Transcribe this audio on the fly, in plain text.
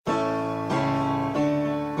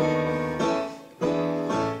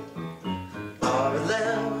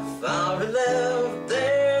left,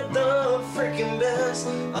 they're the freaking best.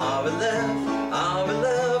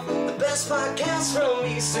 R11, the best podcast from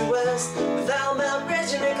east to west. Without Mount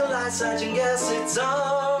Reggie, Nikolai, Sergeant Guess, it's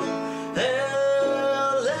RLF.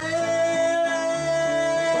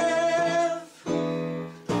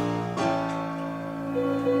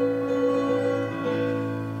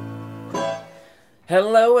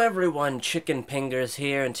 Hello everyone, Chicken Pingers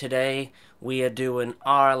here, and today we are doing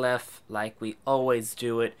RLF like we always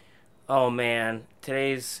do it. Oh man,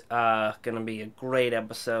 today's gonna be a great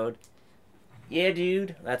episode. Yeah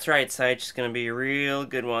dude, that's right, Sage, it's gonna be a real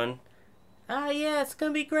good one. Yeah, it's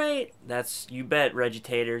gonna be great. That's, you bet,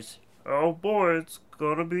 Regitators. Oh boy, it's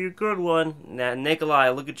gonna be a good one. Now, Nikolai,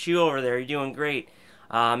 look at you over there, you're doing great.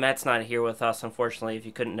 Matt's not here with us, unfortunately, if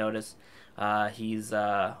you couldn't notice. He's,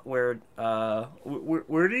 where'd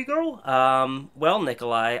he go? Well,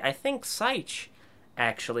 Nikolai, I think Seich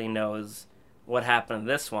actually knows what happened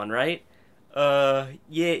to this one, right?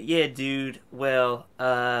 Yeah, dude. Well,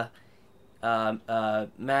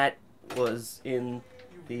 Matt was in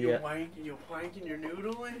the, You wanking your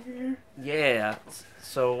noodle in here? Yeah.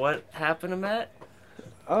 So what happened to Matt?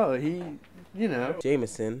 Oh, he,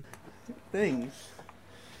 Jameson. things.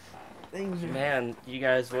 Man, you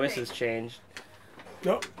guys' voices changed.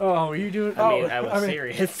 Oh, were you doing? I was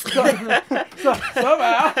serious. Somehow.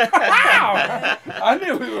 I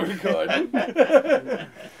knew we were recording.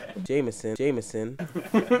 Jameson. You've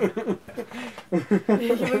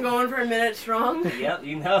been going for a minute strong? Yep,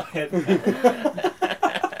 you know it.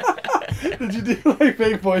 Did you do like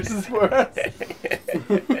fake voices for us?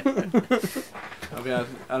 I'll be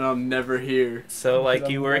honest, I'll never hear. So, like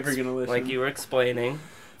I'm you were never gonna listen. like you were explaining,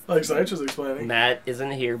 Like Sage was explaining. Matt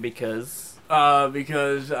isn't here because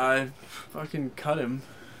Because I fucking cut him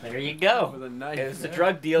there you with go. a knife. It's the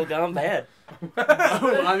drug deal gone bad.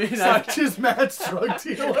 I mean, Sage is Matt's drug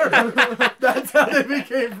dealer. That's how they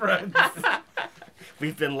became friends.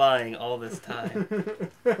 We've been lying all this time.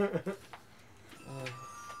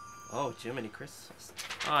 Oh, Jiminy Christmas.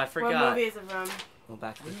 Oh, I forgot. What movie is it from? Well,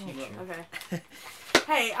 Back to the Future. Okay.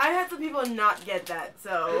 Hey, I had some people not get that, It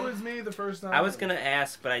so... was me the first time. I was gonna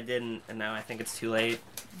ask, but I didn't, and now I think it's too late.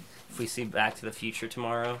 If we see Back to the Future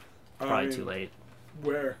tomorrow, probably too late.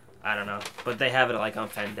 Where? I don't know, but they have it like on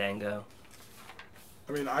Fandango.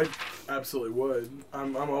 I mean, I absolutely would.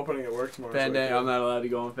 I'm opening at work tomorrow. Fandango. I'm not allowed to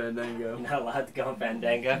go on Fandango. You're not allowed to go on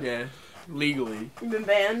Fandango. Yeah, legally. You've been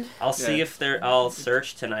banned? I'll see Yeah. if I'll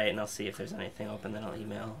search tonight and I'll see if there's anything open. Then I'll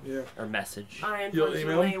email Yeah. or message. I You'll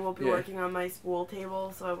email? unfortunately will be Yeah. working on my spool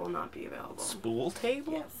table, so I will not be available. Spool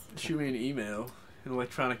table? Yes. Shoot me an email, an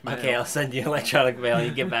electronic mail. Okay, I'll send you electronic mail and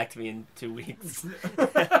you get back to me in 2 weeks. And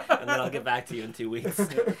then I'll get back to you in 2 weeks. And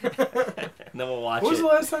then we'll watch When was it. the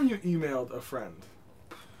last time you emailed a friend?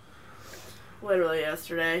 Literally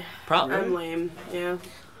yesterday. Probably, I'm lame, yeah.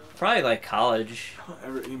 probably like college. I don't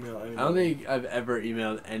ever email anybody. I don't think I've ever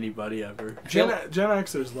emailed anybody ever. Gen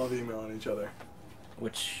Xers love emailing each other.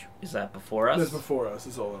 Which, is that before us? That's before us.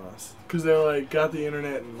 It's older than us. Because they're like got the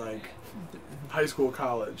internet in like high school,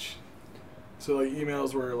 college. So like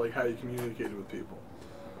emails were like how you communicated with people.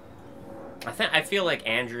 I feel like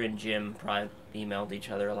Andrew and Jim probably emailed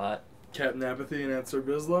each other a lot. Captain Apathy and Sir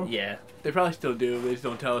Bislow. Yeah. They probably still do. They just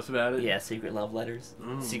don't tell us about it. Yeah, secret love letters.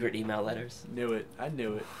 Mm. Secret email letters. Knew it. I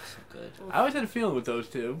knew it. So good. I always had a feeling with those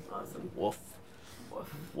two. Awesome. Woof.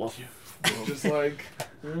 Woof. Woof. Just like,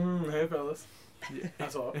 hey fellas.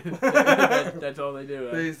 That's all. That's all they do.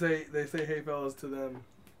 They say hey fellas to them.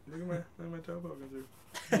 Look at my toe poking through.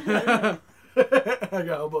 I got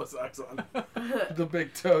elbow socks on. The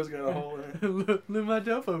big toe's got a hole in it. Look my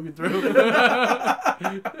toe poking through.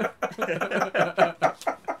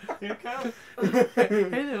 Here it comes.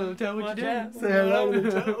 Hey little toe, what you doing? Say hello to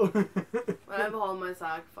the toe. When I have a hole in my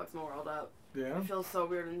sock, fucks my world up. Yeah. It feels so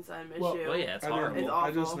weird inside my Well- shoe. Well, yeah, it's I didn't- horrible. It's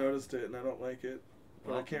I just awful. noticed it and I don't like it.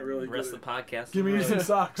 But I can't really The rest get of the podcast. Give me is some ruined.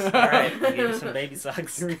 socks. All right, we'll give you some baby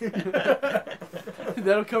socks.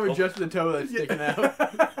 That'll cover just the toe that's sticking out.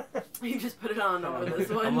 You just put it on over this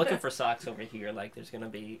one. I'm looking for socks over here. Like, there's gonna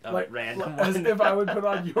be a Like, random as one. if I would put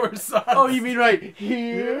on your socks. Oh, you mean right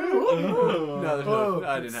here? Ooh. No, there's Oh, no,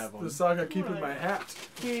 I didn't have one. The sock I keep in my hat.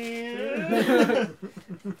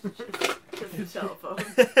 Just a telephone.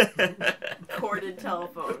 Corded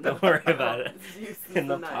telephone. Don't worry about it. It's useless In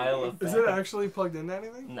the tonight. pile of. Is it actually plugged into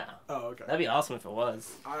anything? No. Oh, okay. That'd be awesome if it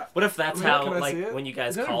was. I, What if that's Can I how, see like, it? when you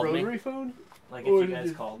guys Is that a called me? rotary phone? Like, Or if you did guys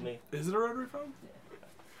you- called me. is it a rotary phone?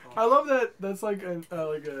 I love that. That's like a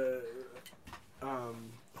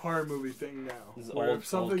horror movie thing now. These where old, if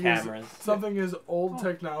something old cameras. something is old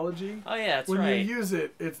technology. Oh yeah, that's when right. you use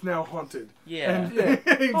it, it's now haunted. Yeah. And Yeah.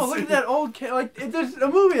 Oh, look at that old there's a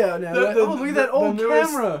movie out now. Look at that old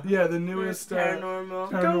newest, camera. Yeah, the newest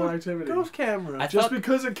paranormal activity. Ghost camera. Just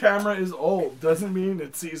because a camera is old doesn't mean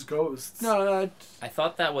it sees ghosts. No, I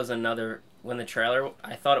thought that was another. When the trailer,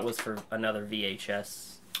 I thought it was for another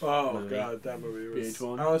VHS. Oh movie. god, that movie was.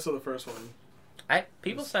 VH1. I only saw the first one.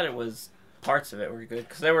 People said it was parts of it were good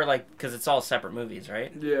because they were like because it's all separate movies,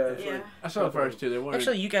 right? Yeah. It's Yeah. like- I saw the first two. They weren't.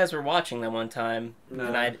 Actually, you guys were watching them one time, No.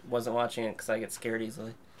 and I wasn't watching it because I get scared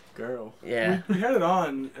easily. girl. Yeah. we had it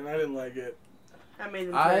on, and I didn't like it. I made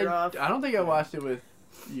them turn it off. I don't think I watched it with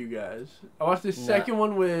you guys. I watched the second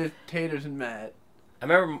one with Taters and Matt. I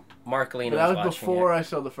remember Marcolina But that was watching before it. I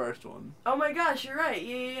saw the first one. Oh my gosh, you're right.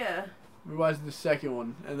 Yeah. We watched the second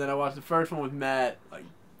one, and then I watched the first one with Matt like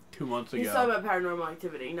 2 months ago. He's talking about Paranormal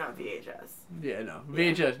Activity, not VHS. Yeah, no.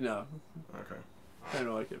 VHS, no. Okay.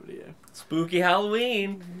 Paranormal Activity, yeah. Spooky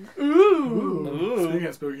Halloween. Ooh. Speaking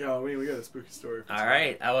of spooky Halloween, we got a spooky story. All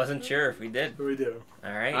right, I wasn't sure if we did. But we do.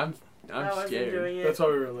 All right. I'm I wasn't scared. doing it. That's why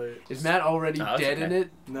we were late. Is Matt already Oh, it's dead in okay. it?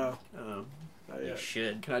 No, Oh. not You yet.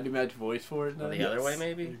 should. Can I do Matt's voice for it now? Or the other way,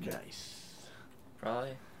 maybe. You can. Nice.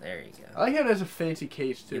 Probably. There you I go. like how it has a fancy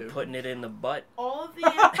case too. You're putting it in the butt. All of these,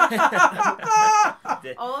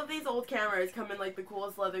 all of these old cameras come in like the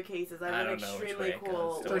coolest leather cases. I I have an don't know which extremely way it goes.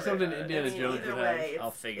 cool. It's like something Don't worry Indiana about it. Jones either would way, have. I'll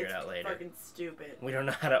it's- figure it it's out later. Fucking stupid. We don't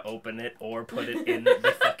know how to open it or put it in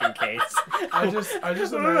the fucking case. I just I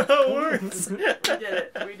don't know imagine. how it works. We did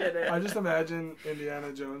it. We did it. I just imagine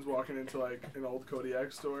Indiana Jones walking into like an old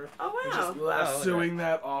Kodiak store Oh and wow. just lassoing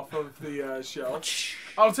that off of the shelf. Shh.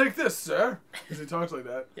 I'll take this, sir. Because he talks like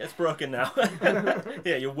that. Yeah, it's broken now.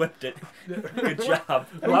 Yeah, you whipped it. Good Who job.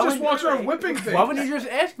 just walks around whipping things? Why would you just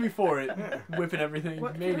ask me for it? Whipping everything.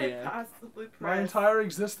 What can I Maniac. possibly press? My entire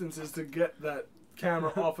existence is to get that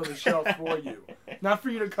camera off of the shelf for you. Not for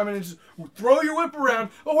you to come in and just throw your whip around.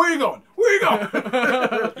 Oh, where you going? Where you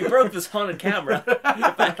going? You broke this haunted camera.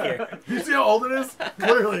 Get back here. You see how old it is?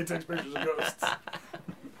 Clearly it takes pictures of ghosts.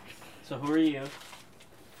 So who are you?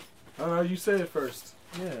 I don't know, you say it first.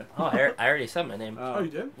 Yeah. Oh, I already said my name. Oh,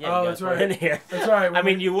 you did? Yeah, oh, you that's guys were in right. here. That's right. I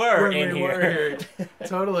mean, you were when in we here. were here.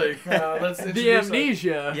 Totally. Let's The introduce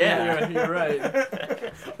amnesia. Yeah. You're right.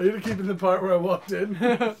 Are you keeping the part where I walked in?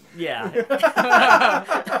 Yeah.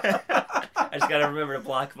 I just gotta remember to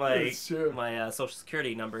block my It's true. social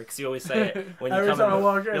security number because you always say it when you Every come time I in.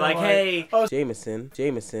 walk in, You're I'm like, like, hey.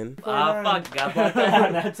 Jameson. Ah, fuck, got blocked that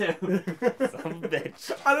one now too. Son of a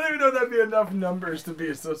bitch. I don't even know that'd be enough numbers to be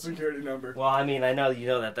a social security number. Well, I mean, I know you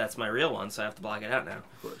know that that's my real one, so I have to block it out now.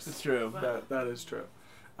 Of course. It's true. That is true.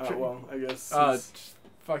 True. Well, I guess It's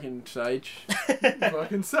fucking Seich.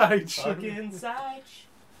 fucking sight. Fucking Sage.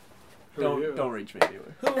 Don't reach me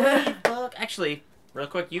anyway. Fuck. Actually, real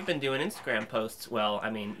quick, you've been doing Instagram posts. Well, I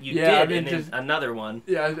mean, you Yeah, did I've been in just- another one.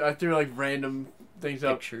 Yeah, I threw like random things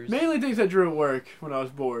up. Pictures. Mainly things I drew at work when I was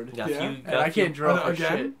bored. Got Yeah. you, And got I you- can't draw for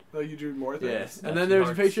Again? shit. Oh, you drew more Yeah. things? And then there's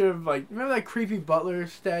a picture of like, remember that creepy Butler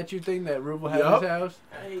statue thing that Rubel had Yup. in his house?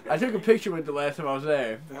 There you go. I took a picture with it the last time I was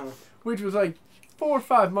there, No. which was like 4 or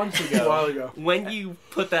 5 months A while ago. ago. When you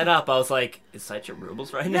put that up, I was like, is Sitcha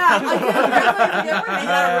Rubles right Yeah, now? I'm like, you ever made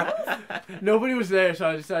that rule? Nobody was there, so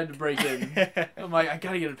I decided to break in. I'm like, I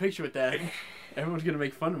gotta get a picture with that. Everyone's gonna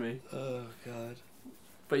make fun of me. Oh, God.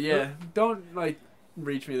 But yeah, don't like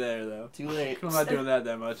reach me there though. Too late. I'm not doing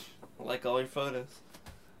that much. Like all your photos.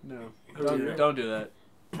 No, Who are you? don't do that.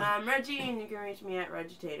 Reggie, and you can reach me at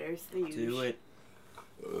Regitators. The Do usual. it.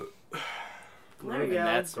 There you And go.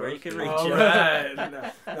 that's where you can reach All it. right.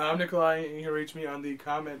 No, I'm Nikolai, and you can reach me on the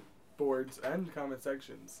comment boards and comment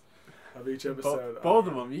sections of each episode. Both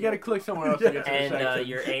of them. You gotta click somewhere else to get to the And section.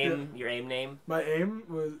 your aim name. My aim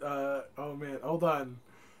was, oh man, hold on.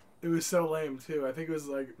 It was so lame too. I think it was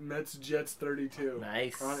like Mets Jets 32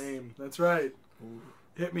 Nice. on aim. That's right.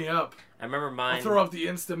 Hit me up. I remember I'll mine. throw up the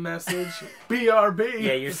instant message. BRB.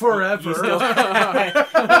 Yeah, you're forever. You still, you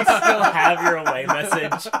still have your away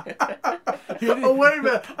message. Oh wait a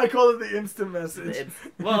minute! I call it the instant message. It's,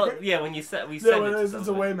 well, yeah, when you said we No, send it to it's a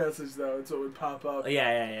somebody. away message though. It's what would pop up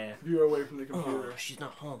Yeah. if you were away from the Oh, computer. she's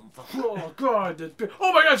not home. Fuck. Oh god!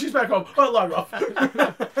 Oh my god! She's back home. Oh, log off. The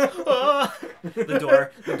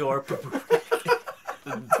door.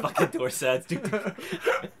 The fucking door sounds.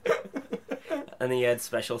 And then you had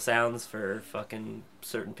special sounds for fucking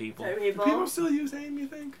certain people. Certain Do people. people still use aim? You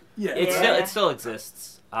think? Yeah. It Yeah. still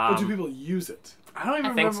exists. But do people use it? I don't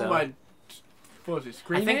even I think remember so. my What was it?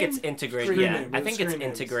 Screen I think name? it's integrated. Screen Yeah, name, I it's think it's screen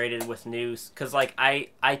names. integrated with news because like I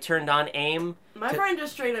turned on AIM My friend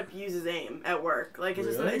just straight up uses AIM at work. Like Really?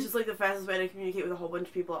 it's just like the fastest way to communicate with a whole bunch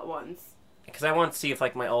of people at once. because I want to see if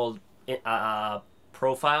like my old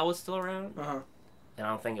profile was still around, Uh huh. and I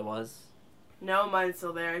don't think it was. No, mine's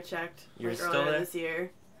still there. I checked Yours like, still earlier there? this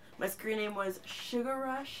year. My screen name was Sugar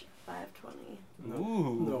Rush 520.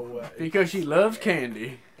 Ooh. No way. Because she loves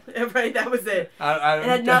candy. Right, that was it. I It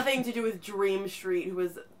had nothing to do with Dream Street, who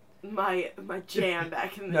was my jam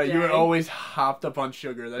back in the No, day. you were always hopped up on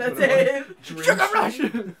sugar. That's That's what it it. was. Sugar Rush!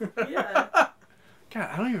 Yeah. God,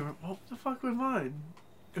 I don't even... What the fuck was mine?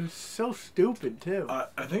 It was so stupid, too.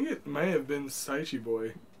 I think it may have been Saichi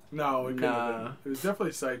Boy. No, it couldn't have Nah. been. It was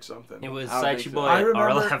definitely Saich something. It was I don't think Saichi so. Boy I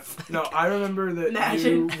remember. RLF. No, I remember that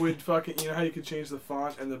Imagine. you would fucking. You know how you could change the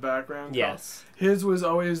font and the background? Yes. His was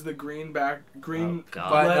always the green Oh, green God.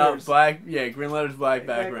 Black, no, letters. black, yeah, green letters, black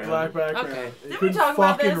Black background. Black background. Okay. You Did we couldn't talk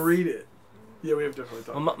about fucking this? read it. Yeah, we have definitely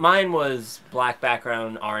talked. Well, mine was black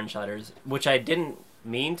background, orange letters, which I didn't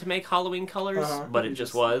mean to make Halloween colors, Uh-huh. but it You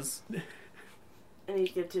just just- was. I need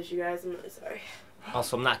to get tissue, guys. I'm really sorry.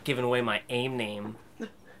 Also, I'm not giving away my AIM name.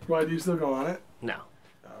 Why do you still go on it? No.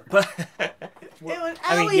 Oh, okay. But was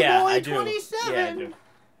I mean, yeah, I do. Yeah, I do.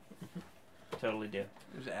 Totally do. It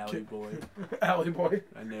was Alley Boy. Alley Boy.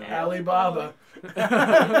 I know. Alibaba.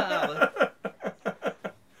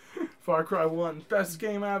 Far Cry 1. Best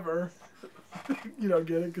game ever. You don't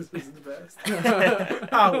get it because this is the best.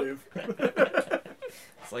 I'll leave.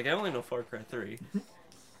 It's like I only know Far Cry 3.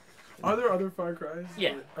 Are there other Far Cries?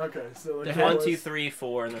 Yeah. Okay, so like There there 1, was- 2, 3,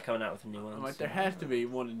 4, and they're coming out with new I'm ones. like, there has to be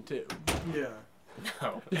 1 and 2. Yeah.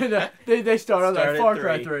 No. they start on that Start at Far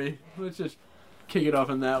Cry 3. 3. Let's just kick it off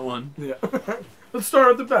on that one. Yeah. Let's start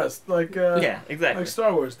with the best, like Yeah, exactly. like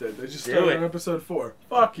Star Wars did. They just Do started it. on episode 4.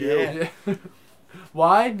 Fuck you. Yeah.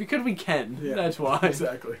 Why? Because we can. Yeah. That's why.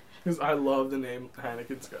 Exactly. Because I love the name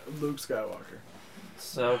Luke Skywalker.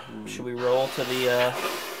 So, should we roll to the,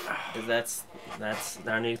 'cause that's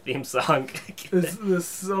our new theme song. It's the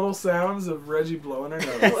subtle sounds of Reggie blowing her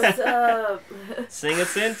nose. What's up? Sing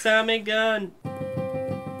us in, Tommy Gun.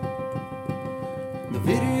 The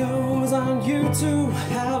videos on YouTube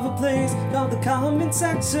have a place called the comment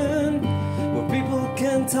section where people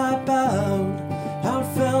can type out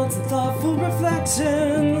heartfelt and thoughtful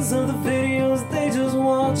reflections of the videos they just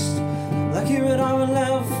watched. Like here at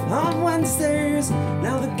RLF on Wednesdays,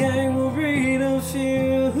 now the gang will read a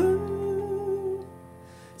few.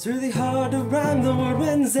 It's really hard to rhyme the word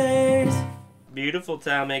Wednesdays. Beautiful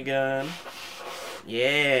Tommy Gun.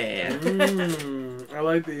 Yeah. I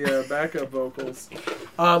like the backup vocals.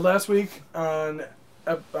 Last week on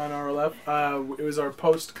RLF, it was our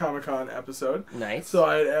post Comic-Con episode. Nice. So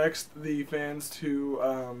I had asked the fans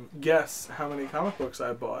to guess how many comic books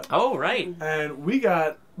I bought. Oh, right. And we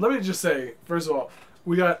got, let me just say, first of all,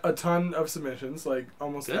 we got a ton of submissions, like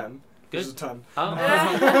almost Good. 10. Good. Which is a ton. Oh,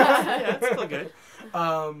 yeah, that's still good.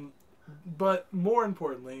 But more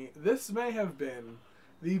importantly, this may have been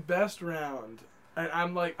the best round. And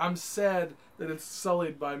I'm sad that it's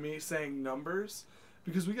sullied by me saying numbers,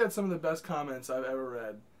 because we got some of the best comments I've ever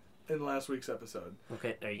read in last week's episode.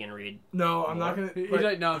 Okay, are you going to read? No, I'm not gonna. He's Like,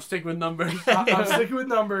 like, no, I'm sticking with numbers. I'm sticking with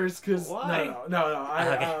numbers because Why? no.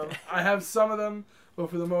 Okay. I have some of them, but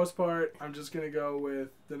for the most part, I'm just gonna go with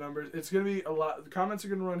the numbers. It's gonna be a lot. The comments are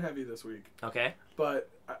gonna run heavy this week, Okay. but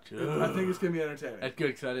I think it's gonna be entertaining, That's good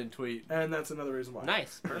because I didn't tweet. and that's another reason why.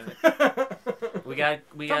 Nice. Perfect. We got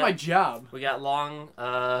It's not my job. we got long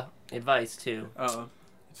advice too. Oh,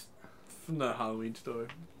 it's from the Halloween store.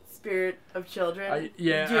 Spirit of children.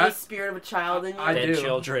 Yeah, Do you have the spirit of a child in you? I Dead do.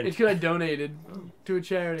 children. It's because I donated to a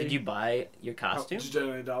charity. Did you buy your Oh, costume? did you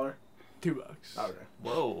generate $1? $2. Okay.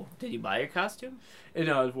 Whoa. Did you buy your costume?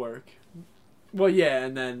 No, it was work. Well, yeah,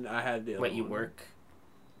 and then I had the other Wait, you one. work?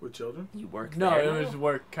 With children? You work No, there? it was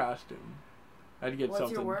work costume. I had to get What's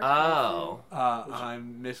something. your work? Oh.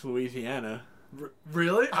 I'm Miss Louisiana.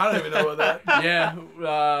 Really? I don't even know about that.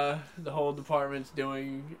 Yeah, the whole department's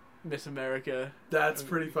doing Miss America. That's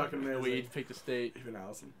pretty fucking We amazing. each picked a state. Even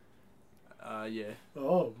Allison. Yeah.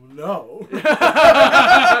 Oh no.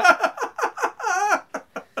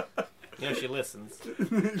 You know, she listens.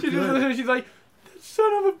 She's like,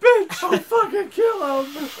 son of a bitch. I'll fucking kill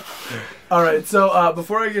him. All right, so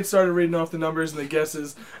before I get started reading off the numbers and the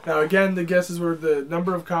guesses, now again, the guesses were the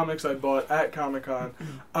number of comics I bought at Comic-Con.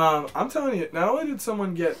 I'm telling you, not only did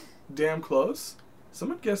someone get damn close,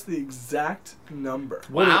 someone guessed the exact number.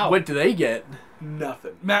 Wow. What do they get?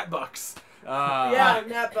 Nothing. Matt Bucks. Yeah,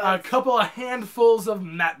 Nat A Bucks. couple of handfuls of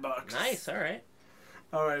Matt Bucks. Nice, alright.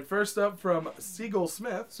 All right, first up from Siegel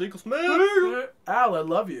Smith. Siegel Smith. Al, I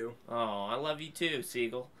love you. Oh, I love you too,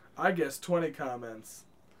 Siegel. I guess 20 comments.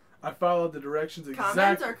 I followed the directions Comments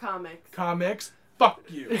exactly. or comics? Comics? Fuck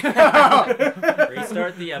you.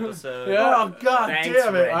 Restart the episode. Yeah. Oh, God Thanks,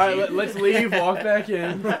 damn it. Reggie. All right, let's leave. Walk back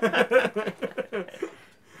in.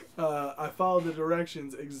 I followed the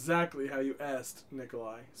directions exactly how you asked,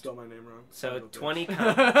 Nikolai. Spell my name wrong. So Son of a bitch. 20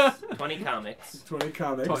 comics. 20 comics. 20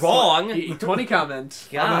 comics. Wrong. 20 comments.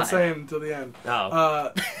 God. I'm not saying until the end.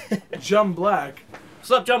 Oh. Jum Black.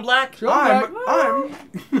 What's up, John Black?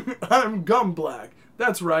 I'm Gum Black.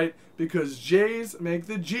 That's right, because J's make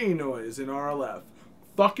the G noise in RLF.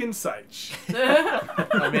 Fucking Seich.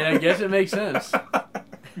 I mean, I guess it makes sense.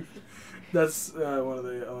 That's one of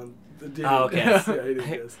the Oh, okay. Yeah, he did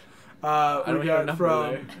guess. I don't We hear a got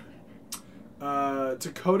number from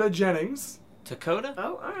Dakota Jennings. Dakota?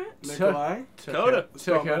 Oh, alright. Nikolai. Dakota.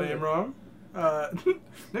 Spelled my name wrong.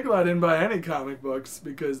 Nikolai didn't buy any comic books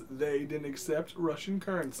because they didn't accept Russian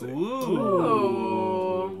currency.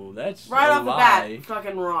 Ooh, that's Right a off the lie. bat,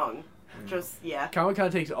 fucking wrong. Just, yeah.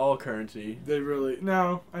 Comic-Con takes all currency. They really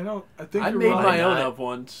no. I don't. I think I you're made right. my own not? up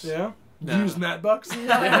once. Yeah. No. Use Matt Bucks. I'm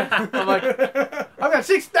like, I've got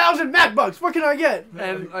 6,000 Mac bucks. What can I get?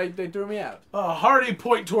 And they threw me out. A hearty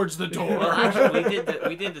point towards the door. Well, actually,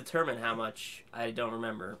 we did determine how much. I don't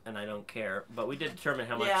remember, and I don't care. But we did determine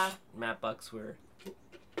how much Yeah. Matt Bucks were.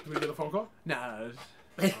 Did we get a phone call? Nah,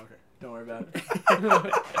 Okay. don't worry about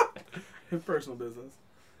it. His personal business.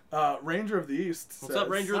 Ranger of the East. What's up, says,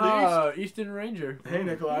 Ranger of the East? Eastern Ranger. Hey,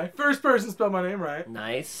 Nikolai. First person spelled my name right.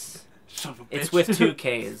 Nice. Son of a It's bitch. with 2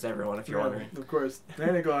 Ks, everyone, if you're wondering. Of course.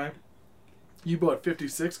 Hey, Nikolai. You bought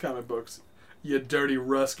 56 comic books. You dirty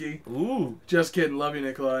Rusky. Ooh. Just kidding. Love you,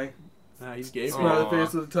 Nikolai. Nah, he's gay. Smiley Aw.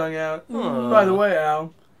 face with the tongue out. Aw. By the way,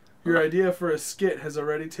 Al, your idea for a skit has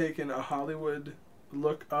already taken a Hollywood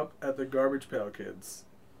look up at the Garbage Pail Kids.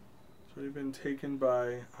 It's already been taken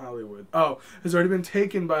by Hollywood. Oh, has already been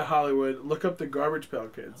taken by Hollywood. Look up the Garbage Pail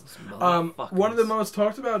Kids. Those One of the motherfuckers. most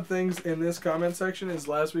talked about things in this comment section is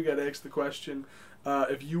last week I'd asked the question,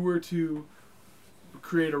 if you were to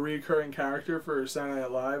create a recurring character for Saturday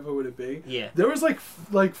Night Live, who would it be? Yeah. There was like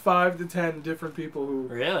 5 to 10 different people who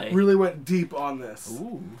Really? really went deep on this.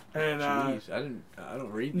 Ooh. And Jeez, I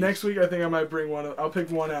don't read these. next week I think I might bring one. I'll pick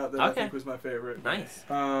one out that I Okay. think was my favorite. Nice.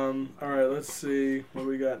 All right, let's see what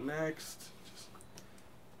we got next.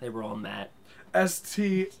 They were all Matt.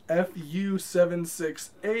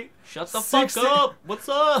 STFU768. Shut the 60 fuck up! What's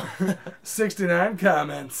up? 69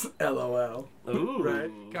 comments. LOL. Ooh. Right.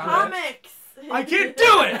 Comics! I can't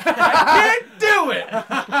do it! I can't do it!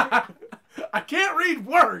 I can't read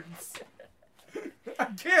words! I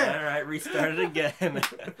can't! Alright, restart it again.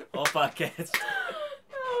 All podcast.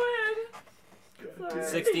 Oh, man. Sorry.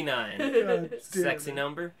 69. God damn Sexy it.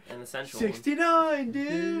 number and essential 69,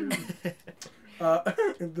 dude.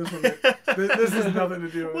 This has nothing to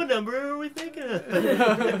do with What number are we thinking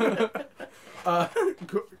of?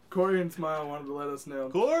 Corey and Smile wanted to let us know.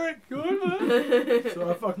 Corey! So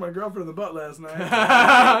I fucked my girlfriend in the butt last night.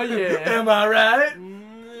 Yeah. Am I right?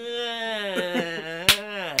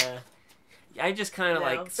 I just kind of No.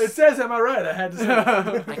 like. It says, am I right? I had to say.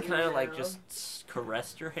 I kind of like No. just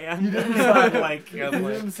caressed her hand. You didn't slap it. like, You I'm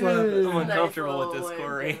like, didn't slap it. I'm uncomfortable Nice with this, little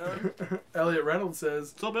Corey. wink, Elliot Reynolds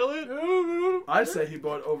says, What's up, Elliot? I say he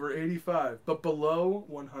bought over 85, but below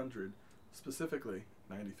 100. Specifically,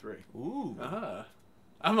 93. Ooh.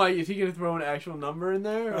 I'm like, is he gonna throw an actual number in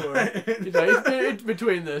there, or he's like, it's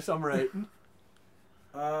between this? I'm right.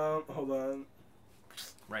 Hold on.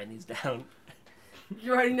 Writing these down.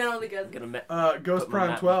 You're writing down all the guys. Gonna Ghost Put my Prime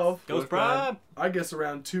map- 12. Ghost Prime. I guess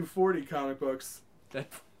around 240 comic books.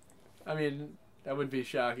 I mean, that would be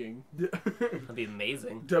shocking. That'd be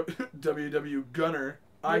amazing. WW Gunner.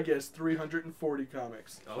 I guess 340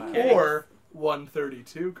 comics. Okay. Or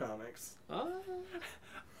 132 comics.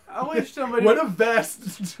 I wish somebody. What a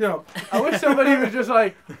vast jump. I wish somebody was just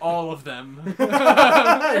like all of them. You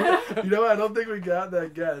know, I don't think we got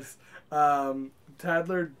that guess.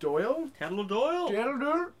 Tadler Doyle? Tattle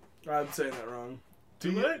Doyle. I'm saying that wrong.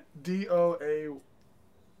 Too late. D-O-A...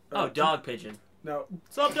 Oh, Dog Pigeon. No.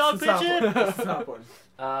 What's up, Dog It's the top Pigeon? one. It's the top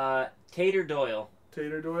one. Tater Doyle.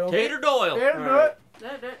 Tater Doyle? Tater Doyle. Alright.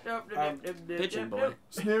 Pigeon boy.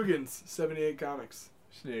 Snoogans, 78 comics.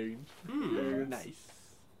 Snoog. Snoogans. Nice.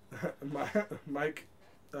 Mike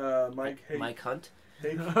Hake. Mike Hunt.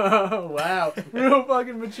 Hake. Oh wow, real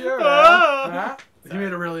fucking mature. Huh? He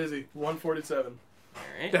made it real easy. 147.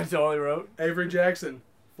 Alright. That's all he wrote. Avery Jackson,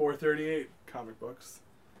 438 comic books.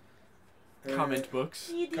 And- Comment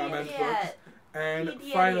books. Comment Idiot. books. And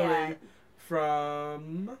Idiot. finally,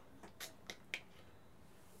 from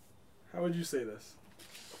How would you say this?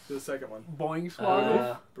 The second one. Boing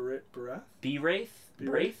Squad. Barath? B-Wraith?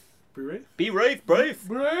 Wraith? B-Wraith, Brave.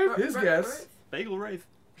 Brave. His guess. Bagel Wraith.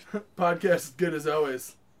 Podcast is good as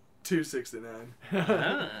always. 269.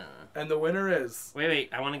 And the winner is. Wait,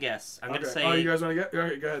 I want to guess. I'm going to say... Oh, you guys want to get?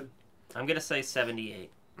 Okay, go ahead. I'm going to say 78.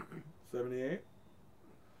 78?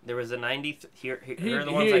 There was a 90... Here He are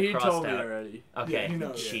the ones I he crossed told me out. already. Okay, Yeah, he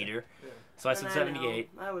knows. cheater. Yeah. So I said 78.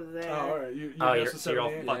 I was there. Oh, alright. You Oh, guessed the so you're all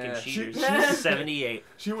 78? fucking Yeah. cheaters. 78.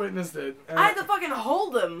 She witnessed it. I had to fucking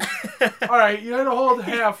hold him. Alright, you had to hold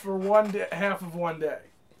half for one day, half of one day.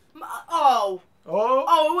 Oh. Oh,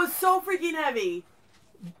 Oh, it was so freaking heavy.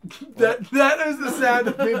 that is the sound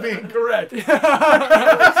of me being correct. It was so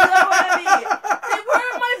heavy. They were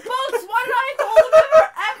in my books. Why did I have to hold them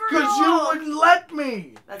forever? Because you wouldn't let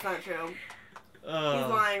me. That's not true. He's Oh.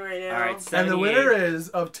 lying right now. All right, And 78. the winner is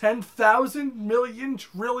of 10,000 million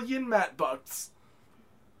trillion Matt Bucks.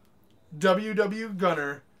 W.W.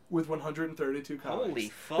 Gunner with 132 comics. Holy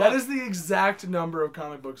fuck. That is the exact number of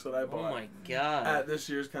comic books that I Oh bought my god. at this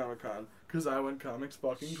year's Comic Con. Because I went comics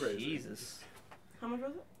fucking crazy. Jesus. How much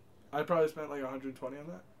was it? I probably spent like 120 on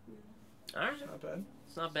that. Alright. Not bad.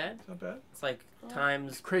 It's not bad. It's not bad. It's like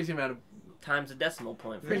times Crazy amount a decimal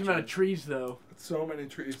point. For of each trees one. though. So many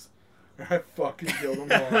trees. I fucking killed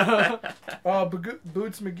them all.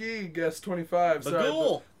 Boots McGee guessed 25.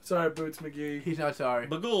 Bagul. Sorry, Boots McGee. He's not sorry.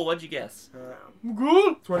 Bagul, what'd you guess?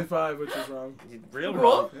 Good. 25, which is wrong. Real Bagul?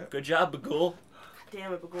 wrong. Yeah. Good job, Bagul.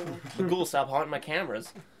 Damn it, Bagul. Bagul, stop haunting my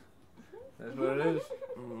cameras. That's what it is.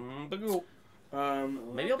 Bagul.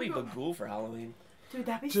 Maybe I'll be Bagul for Halloween. Dude,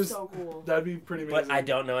 that'd be Just- so cool. That'd be pretty amazing. But I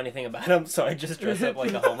don't know anything about him, so I just dress up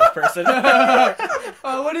like a homeless person.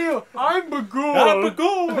 What are you? I'm Bagul.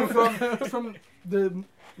 Bagul! From the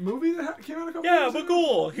movie that came out a couple Yeah, years ago?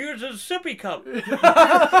 Bagul, here's a sippy cup.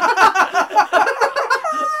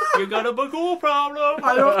 You got a Bagul problem.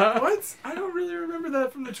 I don't really remember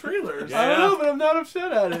that from the trailers. Yeah. I don't know, but I'm not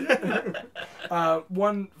upset at it.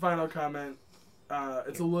 One final comment.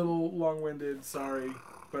 It's a little long-winded, sorry,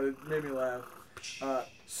 but it made me laugh.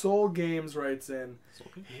 Soul Games writes in.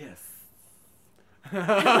 Yes.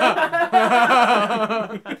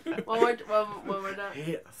 One more time.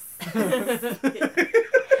 Yes.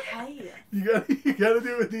 Hey. You gotta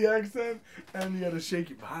do it with the accent, and you gotta shake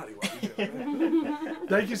your body while you do it.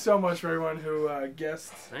 Thank you so much for everyone who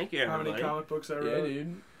guessed Thank you, how many everybody. comic books I Yeah, wrote.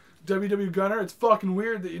 dude. W.W. Gunner, it's fucking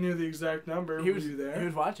weird that you knew the exact number. He Were was you there? He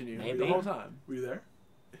was watching you Maybe. the whole time. Were you there?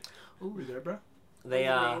 Were you there, bro? They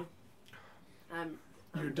You're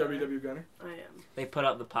W.W. Gunner? I am. they put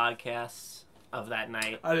up the podcasts of that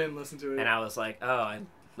night, I didn't listen to it. and I was like, oh, I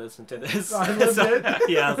listened to this. I lived it?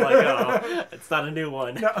 Yeah, I was like, oh, it's not a new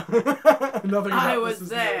one. No. Nothing about I this was is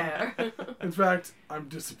there. new. In fact, I'm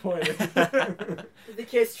disappointed. Did the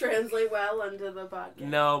kiss translate well into the podcast?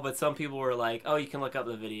 No, but some people were like, oh, you can look up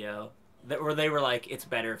the video. Or they were like, it's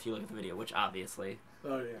better if you look at the video, which obviously,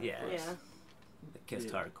 Oh, yeah. yeah, Yeah, kissed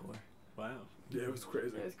Yeah. hardcore. Wow. Yeah, it was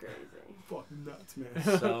crazy. it was crazy. Fucking nuts,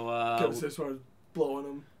 man. So, Kevin Smith started blowing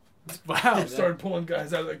them. Wow. Started pulling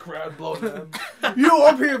guys out of the crowd, blowing them. You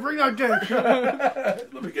up here, bring that dick.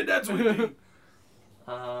 Let me get that sweetie.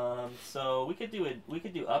 so we could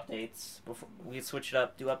do updates before we could switch it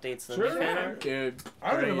up, do updates and Sure. fan art. Dude.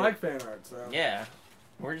 I don't even great. like fan art, so. Yeah,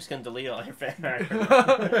 we're just gonna delete all your fan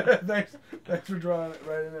art. thanks for drawing it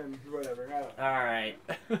right in. Whatever. I don't. All right,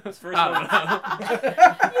 this first I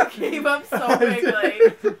one. You gave up so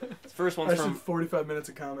quickly. This first I one's should from 45 minutes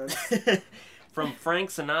of comments. from Frank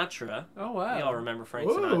Sinatra. Oh wow. You all remember Frank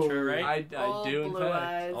Whoa. Sinatra, right? I Old do in blue fact.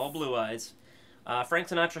 eyes. All blue eyes. Frank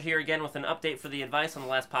Sinatra here again with an update for the advice on the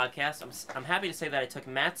last podcast. I'm happy to say that I took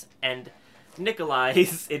Matt's and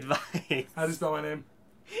Nikolai's advice. How do you spell my name?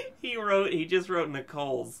 He just wrote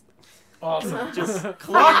Nicole's. Awesome. Just you.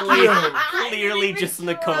 clearly just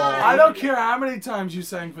Nicole. I don't care how many times you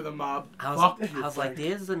sang for the mob. I Fuck was you, like, Frank.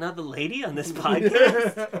 there's another lady on this podcast. Where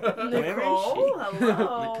is Nicole, she?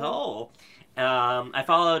 hello. Nicole. I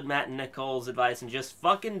followed Matt and Nicole's advice and just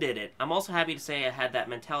fucking did it. I'm also happy to say I had that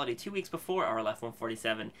mentality 2 weeks before RLF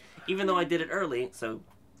 147, even though I did it early, so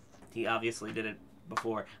he obviously did it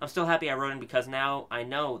before. I'm still happy I wrote in because now I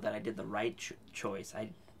know that I did the right choice. I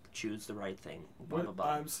choose the right thing. Blah, blah,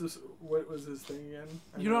 blah. What was this thing again?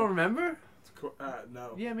 You don't remember?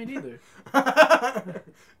 No. Yeah, me neither.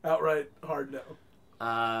 Outright hard no.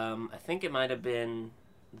 I think it might have been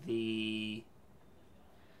the...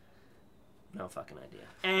 No fucking idea.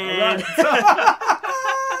 And...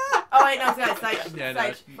 Oh wait, no, guys, side, Yeah, no, side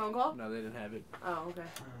it's- phone call. No, they didn't have it. Oh, okay.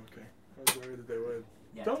 Okay. I was worried that they would.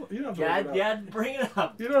 Yeah. You don't have to look it up. Yeah, bring it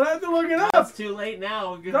up. You don't have to look it up. It's too late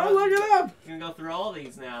now. We're gonna Don't look it up. We're gonna go through all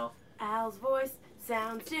these now. Al's voice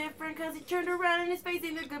sounds different because he turned around and he's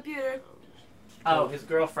facing the computer. Oh, his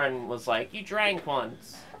girlfriend was like, "You drank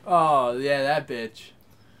once." Oh, yeah, that bitch.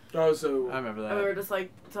 Oh, so I remember And we were that. just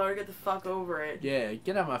like, tell her to get the fuck over it. Yeah,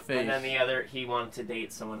 get out my face. And then the other, he wanted to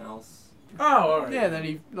date someone else. oh, all right. Yeah, then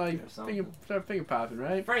he, like, Or something. started finger popping,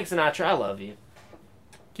 right? Frank Sinatra, I love you.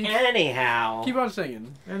 Keep, Anyhow. keep on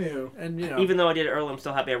singing. Anywho, And, you know. Even though I did it early, I'm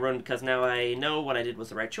still happy I wrote it because now I know what I did was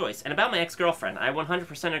the right choice. And about my ex-girlfriend, I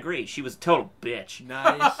 100% agree. She was a total bitch.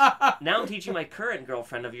 Nice. Now I'm teaching my current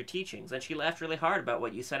girlfriend of your teachings, and she laughed really hard about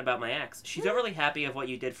what you said about my ex. She's overly happy of what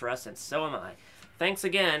you did for us, and so am I. Thanks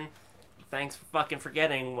again. Thanks for fucking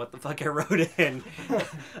forgetting what the fuck I wrote in.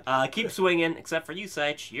 Keep swinging, except for you,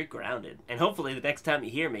 Seich. You're grounded. And hopefully the next time you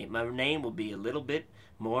hear me, my name will be a little bit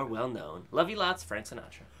more well-known. Love you lots, Frank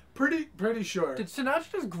Sinatra. pretty sure. Did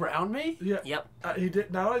Sinatra just ground me? Yeah. Yep. He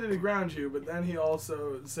did. Not only did he ground you, but then he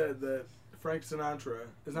also said that Frank Sinatra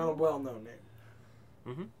is not a well-known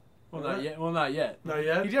name. Well, What? not yet. Well, not yet. Not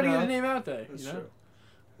yet. You gotta No. get the name out there. That's you know? true.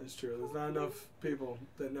 That's true. There's not enough people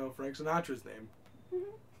that know Frank Sinatra's name. I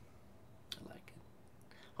like it.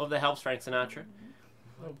 Hope that helps, Frank Sinatra.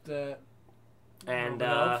 Hope that. And Hope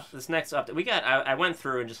it helps. this next update, we got. I went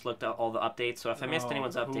through and just looked at all the updates. So if I missed Oh,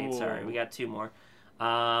 anyone's update, cool. sorry. We got 2 more,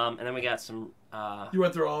 and then we got some. You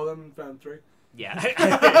went through all of them and found 3? Yeah,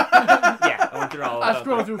 yeah. I went through all of I them.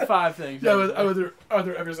 scrolled through 5 things. Yeah, I went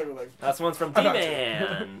through every single thing. That's one's from I got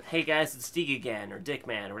D-Man. Hey guys, it's Steeg again, or Dick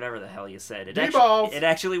Man, or whatever the hell you said. D-balls. It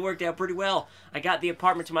actually worked out pretty well. I got the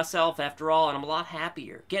apartment to myself after all, and I'm a lot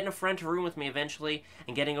happier. Getting a friend to room with me eventually,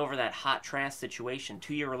 and getting over that hot trash situation,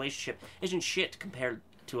 2-year relationship, isn't shit compared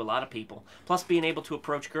to a lot of people. Plus, being able to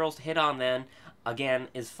approach girls to hit on then, again,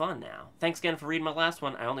 is fun now. Thanks again for reading my last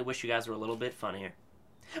one. I only wish you guys were a little bit funnier.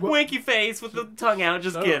 What? Winky face with the tongue out,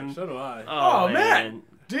 just kidding. So do I. Oh, man.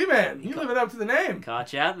 D-Man, you living up to the name.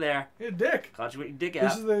 Caught you out there. You're a dick. Caught you with your dick This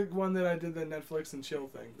out. is the one that I did the Netflix and chill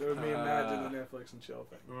thing. That was me and Matt did the Netflix and chill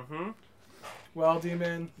thing. Mm-hmm. Well,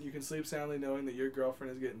 D-Man, you can sleep soundly knowing that your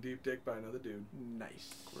girlfriend is getting deep dick by another dude.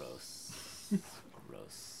 Nice. Gross.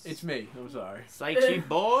 Gross. It's me. I'm sorry. Psyche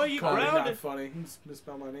boy, you Call me not grounded. funny. You just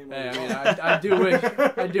misspelled my name. Hey, I all mean,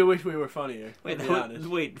 wrong. I do wish we were funnier. Wait, to be honest.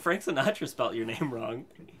 wait, Frank Sinatra spelled your name wrong.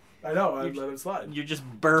 I know. I let it slide. You're just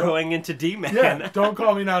burrowing into D-Man. Yeah, don't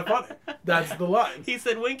call me not funny. That's the line. He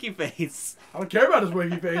said winky face. I don't care about his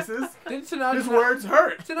wiggy faces. Didn't Sinatra? His words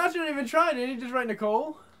hurt. Sinatra didn't even try. Did he just write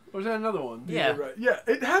Nicole? Or was that another one? Yeah. You're right. Yeah,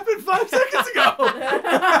 it happened 5 seconds ago.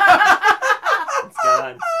 It's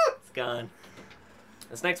gone. It's gone.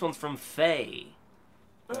 This next one's from Faye.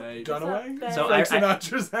 Hey, Dunaway? What's So up, Frank I-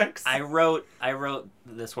 Sinatra's ex. I wrote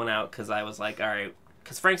this one out because I was like, all right,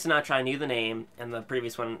 because Frank Sinatra, I knew the name, and the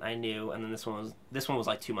previous one I knew, and then this one was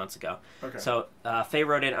like 2 months ago. Okay. So Faye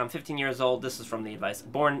wrote in, I'm 15 years old. This is from the advice.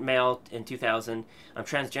 Born male in 2000. I'm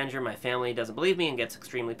transgender. My family doesn't believe me and gets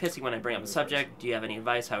extremely pissy when I bring up the subject. Do you have any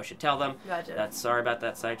advice how I should tell them? Gotcha. That's sorry about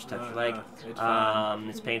that, Sage. Touch your leg. It's fine.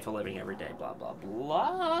 It's painful living every day. Blah blah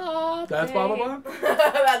blah. That's blah, blah, blah?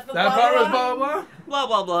 That's the That part was blah, blah, blah? Blah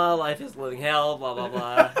blah blah. Life is living hell. Blah blah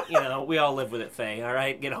blah. You know, we all live with it, Faye. All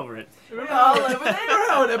right, get over it. We all live with it.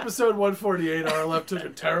 Remember how in episode 148 our left took a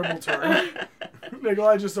terrible turn?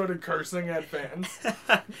 Nikolai just started cursing at fans.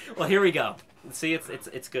 Well, here we go. See,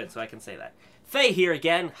 it's good, so I can say that. Faye here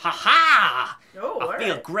again. Ha ha! Oh, I feel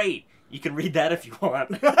alright. great. You can read that if you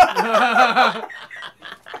want.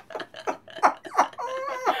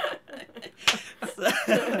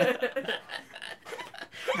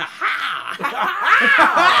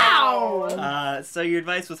 So your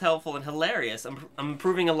advice was helpful and hilarious. I'm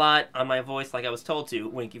improving a lot on my voice like I was told to,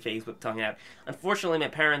 winky face with tongue out. Unfortunately, my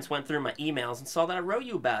parents went through my emails and saw that I wrote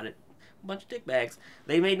you about it. A bunch of dick bags.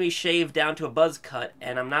 They made me shave down to a buzz cut,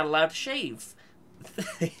 and I'm not allowed to shave.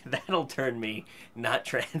 That'll turn me not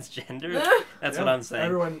transgender. That's what I'm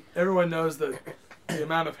saying. Everyone knows that the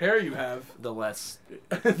amount of hair you have, The less.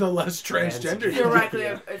 the less transgender you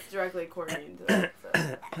are. It's directly according to that.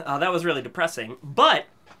 So. That was really depressing. But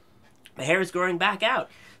my hair is growing back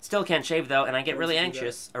out. Still can't shave though, and I get really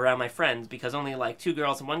anxious around my friends because only like 2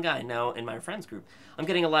 girls and 1 guy know in my friends group. I'm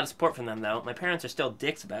getting a lot of support from them though. My parents are still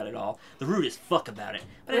dicks about it all. The rude as fuck about it.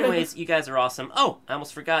 But anyways, you guys are awesome. Oh, I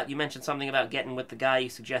almost forgot you mentioned something about getting with the guy you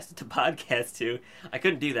suggested to podcast to. I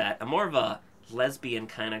couldn't do that. I'm more of a lesbian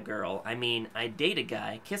kind of girl. I mean, I date a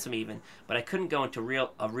guy, kiss him even, but I couldn't go into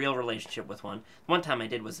a real relationship with one. One time I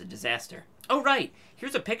did was a disaster. Oh, right.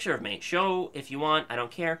 Here's a picture of me. Show if you want. I don't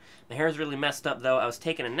care. My hair is really messed up, though. I was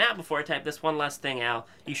taking a nap before I typed this. One last thing, Al.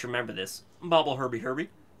 You should remember this. Bobble Herbie Herbie.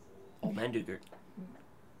 Old man Dugert.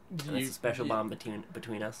 That's a special bond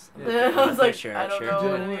between us. Yeah. I was like, Sure, I don't sure.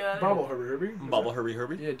 know Yeah, any of that. Bubble Herbie. Bubble Herbie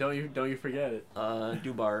Herbie. Yeah, don't you forget it.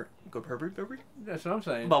 Dubar go Herbie Herbie. That's what I'm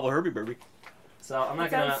saying. Bubble Herbie Herbie. So I'm not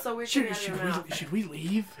That gonna. sounds so weird Should, coming out of should, your mouth. should we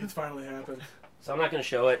leave? It's finally happened. So I'm not gonna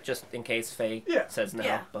show it just in case Faye Yeah. says no.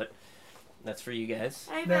 Yeah. But that's for you guys.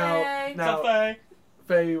 Hey, Now- Faye. now- Faye.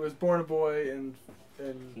 Faye was born a boy and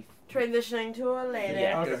Transitioning to a lady.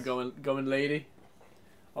 Yeah. Okay. Going lady.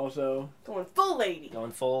 Also, Going full lady.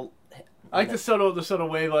 Going full. I like the subtle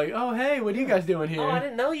wave, like, oh hey, what are you guys doing here? Oh, I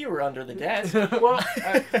didn't know you were under the desk. well,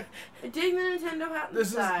 Dig the Nintendo hat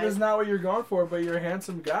this inside. is not what you're going for, but you're a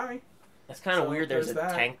handsome guy. It's kind of So, weird. There's a there's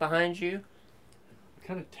that. tank behind you.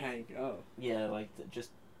 Kind of tank. Oh, Yeah, like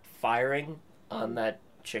just firing on that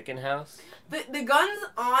chicken house. The guns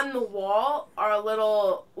on the wall are a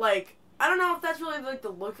little, like, I don't know if that's really, like, the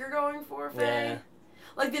look you're going for, Faye. Yeah.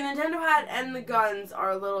 Like, the Nintendo hat and the guns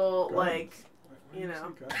are a little, like, you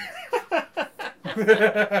know.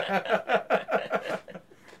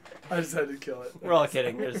 I just had to kill it. We're all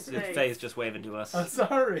kidding. There's Thanks. Faye's just waving to us. I'm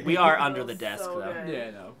sorry. We are under the Smells desk so though. good.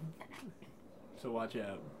 yeah, no. So watch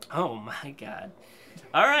out. Oh my god.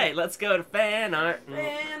 All right, let's go to fan art.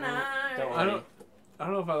 Fan art. Don't I worry.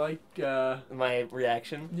 don't know if I like. My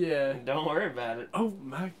reaction. Yeah. Don't worry about it. Oh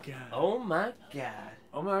my god. Oh my god.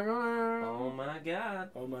 Oh my god. Oh my god.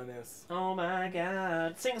 Oh my ness. Oh my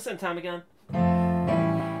god. Sing us in, Tommy Gun.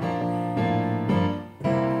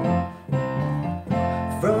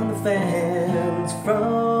 From the fans,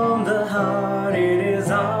 from the heart, it is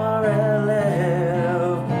RLF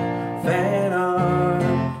fan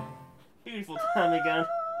art. Beautiful Tommy Gun.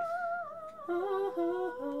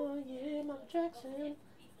 Oh, yeah, Michael Jackson.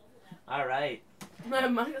 All right.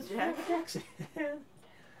 Michael Jackson. Jackson.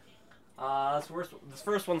 This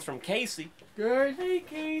first one's from Casey. Good. Hey,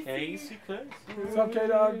 Casey. What's up,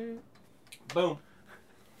 K-Dog? Boom.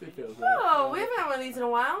 It feels Oh, we haven't had one of these in a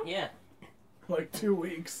while. Yeah. Like 2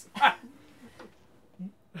 weeks.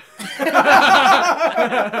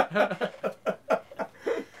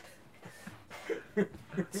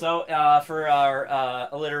 So, for our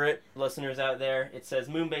illiterate listeners out there, it says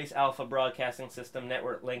Moonbase Alpha Broadcasting System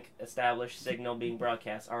Network link established, signal being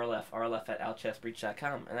broadcast, RLF at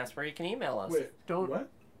alchessbreach.com. And that's where you can email us. Wait, Don't. what?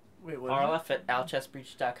 Wait, what? RLF at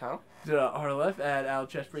alchessbreach.com. The RLF at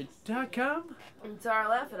outchestbreach.com. It's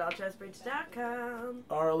RLF at allchessbreach.com.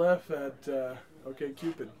 RLF at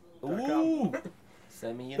OkCupid.com. Ooh.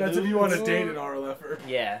 Send me a That's if you want to date an RLFer.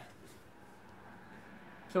 Yeah.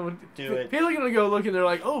 Someone Do it. People are gonna go look and they're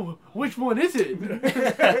like, oh, which one is it?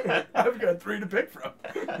 I've got 3 to pick from.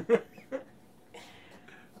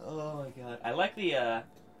 Oh my god. I like the,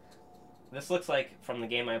 this looks like, from the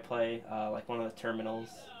game I play, like one of the terminals.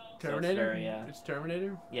 So it's Terminator. very, It's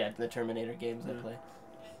Terminator. yeah, the Terminator games I Yeah. play.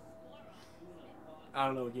 I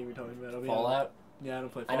don't know what game you're talking about. I'll be honest. Fallout. Yeah, I don't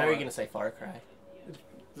play I Fallout. know you're gonna say Far Cry.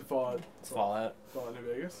 The Fallout. It's Fallout. Fallout New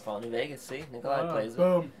Vegas. Fallout New Vegas. See, Nikolai Oh. plays it.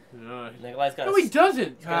 Boom. No, Nikolai's got no a, he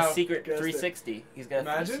doesn't. he's got How? a secret Guessed it. 360. He's got a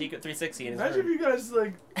Imagine. secret 360 in his Imagine if room. you guys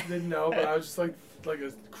like didn't know, but I was just like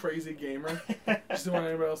a crazy gamer. Just didn't want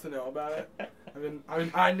anybody else to know about it. I've been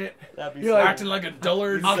hiding it, That'd be You're like- acting like a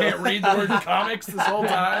dullard. Can't read the word comics this whole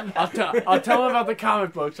time. I'll tell him about the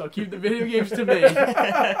comic books. I'll keep the video games to me.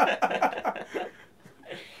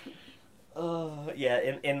 Yeah,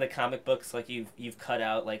 in the comic books, like you've cut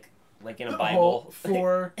out like in a The Bible. whole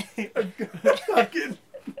for a fucking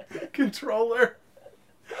controller.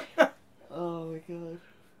 Oh my god.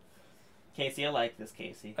 Casey, I like this,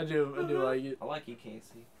 Casey. I do like it. I like you,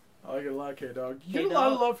 Casey. I like it a lot, K-Dog. You get a K-Dog.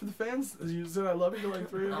 lot of love for the fans. As you said, I love you to like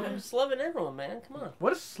 3 of I'm them. just loving everyone, man. Come on.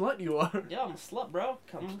 What a slut you are. Yeah, I'm a slut, bro.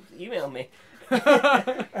 Come email me.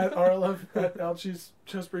 At RLF at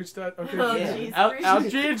Alchessbreach. Okay. Oh, Yeah. jeez. Out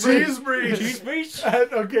cheese Cheese breach. Cheese breach.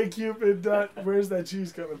 At OkCupid. Where's that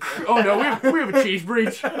cheese coming from? Oh no, we have a cheese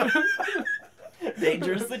breach.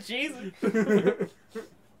 Dangerous the cheese.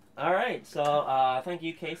 All right, so thank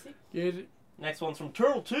you, Casey. Get it? Next one's from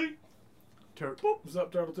Turtle T. What's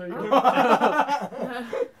up, Turtle T?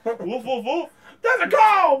 Woof woof woof. That's a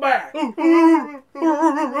callback!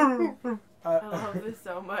 I love this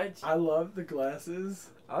so much. I love the glasses.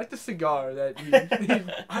 I like the cigar that he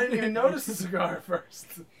I didn't even notice the cigar at first.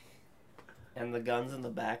 And the guns in the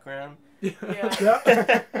background. Yeah.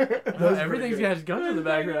 Yeah. Everything's got guns in the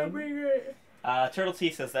background. Turtle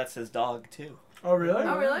T says that's his dog too Oh, really?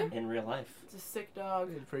 Oh, really? in real life. It's a sick dog.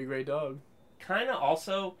 He's a pretty great dog. Kind of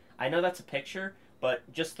also, I know that's a picture, but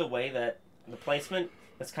just the way that the placement,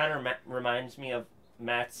 this kind of reminds me of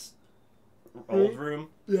Matt's old room.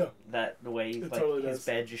 Yeah. That the way It like totally his does.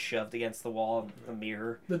 bed just shoved against the wall, and the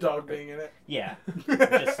mirror. The dog being in it. Yeah,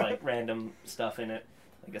 just like random stuff in it.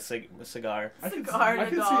 like a cigar. Cigar and a I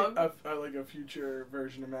could dog. see like a future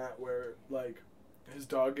version of Matt where like his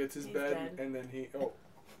dog gets his He's bed dead. and then he oh.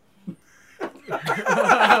 Oh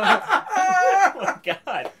my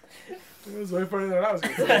god. It was way funnier than I was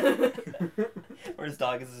gonna say. Where his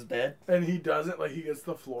dog is his bed. And he doesn't, like he gets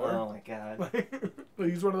the floor. Oh my god. Like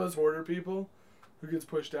he's one of those hoarder people who gets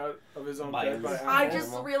pushed out of his own By bed by his- animals. I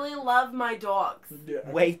just really love my dogs. Yeah.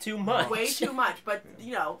 Way too much. Way too much, but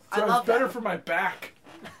you know, So I love it's better them. for my back.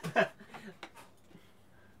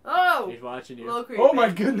 Oh, He's watching a you. little creepy. Oh my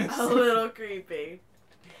goodness. A little creepy.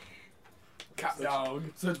 Dog.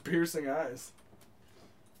 Such piercing eyes.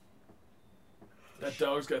 That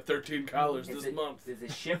dog's got 13 collars this month. There's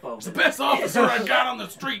a ship over It's the best officer I've got on the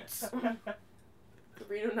streets.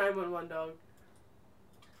 Reno 911 dog.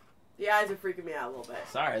 The eyes are freaking me out a little bit.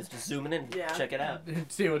 Sorry, I was just zooming in. Yeah. Check it out.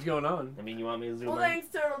 See what's going on. I mean, you want me to zoom Well, in? thanks,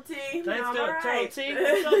 Turtle T. Thanks, I'm Turtle alright. T.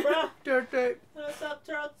 What's up, bro? Dirty. What's up,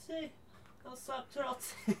 Turtle T? What's up, Turtle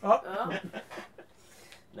T? Oh, Oh.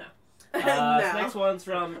 No. No. This next one's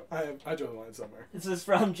from. I drew the line somewhere. This is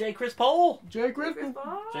from Jay Chris Pole. Jake Chris Griffin.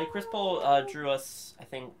 Paul? Jay Chris Pole drew us, I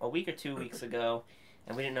think, a week or 2 weeks ago,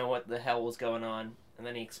 and we didn't know what the hell was going on. And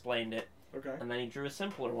then he explained it, Okay. and then he drew a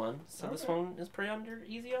simpler one. So this Okay. one is pretty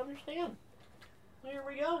easy to understand. Here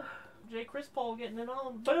we go. Jay Chris Pole getting it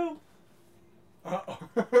on. Boom. Uh-oh.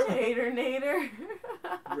 Tater Nader.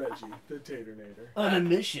 Reggie, the Tater Nader. On a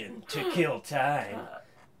mission to kill time.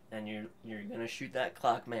 And you're gonna shoot that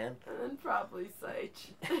clock, man. And probably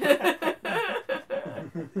Syche.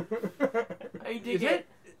 I dig Is it. it?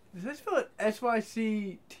 Does that spell it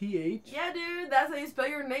S-Y-C-T-H? Yeah, dude, that's how you spell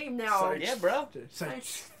your name now. Syche. Yeah, bro.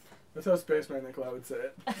 Syche. That's how Spaceman Nikolai would say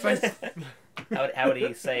it. How would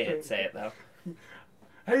he say it? Say it though.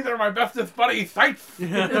 Hey there, my bestest buddy, Scythe!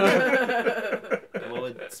 What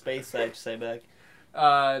would Space Sage say back?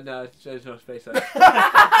 No, there's no space. Remember?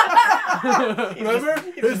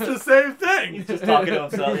 It's the same thing. He's just talking to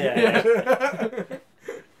himself. Yeah.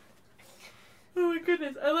 Oh my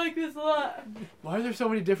goodness, I like this a lot. Why are there so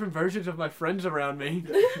many different versions of my friends around me?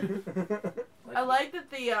 I like that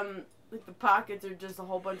the pockets are just a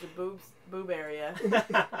whole bunch of boob area.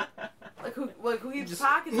 Like who keeps Just-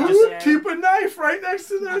 pockets Who out would there? keep a knife right next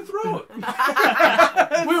to their throat?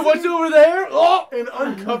 Wait, what's over there? Oh! An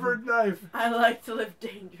uncovered knife. I like to live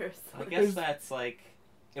dangerous. I guess that's like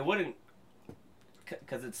it wouldn't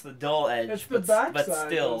because it's the dull edge, It's the but backside.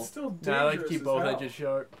 still, It's still dangerous. Nah, I like to keep as both hell. edges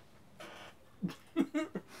sharp.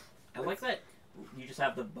 I like that you just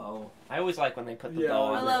have the bow. I always like when they put the Yeah,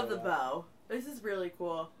 bow. I on love the bow. This is really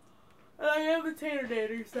cool. I am a tater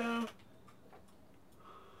dater, so.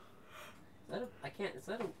 I can't. Is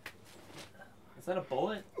that a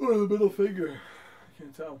bullet? Or the middle finger. I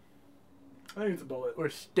can't tell. I think it's a bullet. Or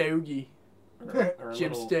stogie. Or a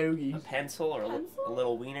Jim little, a Stogies. pencil or a Pencil?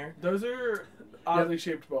 little wiener? Those are oddly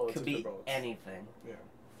shaped bullets. Could if they're be bullets. anything. Yeah.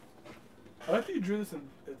 I like that you drew this and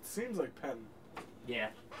it seems like pen. Yeah.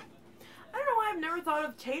 I don't know why I've never thought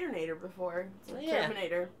of Taternator before. It's like Yeah.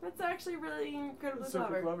 Terminator. That's actually really incredibly It's super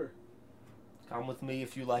clever. clever. Come with me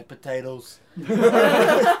if you like potatoes.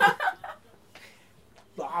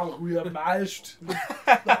 Oh, we have mashed.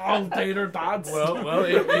 Oh, tater tots. Well,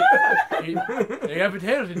 they got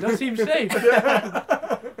potatoes. It does seem safe.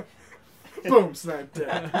 Boom, snap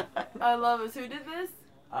dead. I love it. So who did this?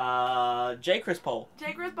 Jay Chris Pole.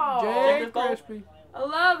 Jake Risball. Jay Ball. Crispy. I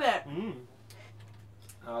love it.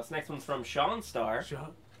 This next one's from Sean Starr.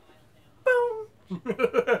 Shut.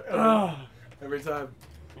 Every time.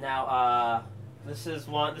 Now, this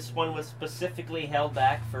one was specifically held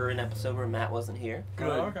back for an episode where Matt wasn't here. Good.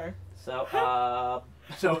 Oh, okay. So,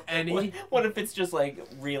 So any. what if it's just like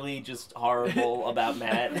really just horrible about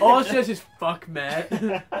Matt? All it says is fuck Matt.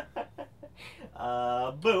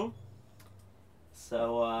 Boom.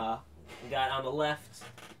 So, we got on the left,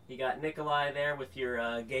 you got Nikolai there with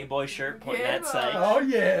your gay boy shirt pointing Gay at boy. Syche. Oh,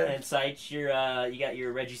 yeah. And Syche, you got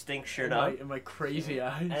your Reggie Stink shirt in on. my crazy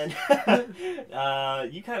eyes. And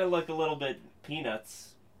you kind of look a little bit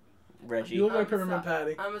Peanuts, Reggie. You look like I'm Peppermint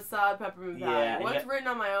Patty. I'm a sod peppermint Yeah, patty. and What's you got written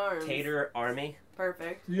on my arms? Tater Army.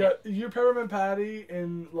 Perfect. You got your Peppermint Patty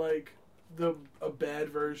in like a bad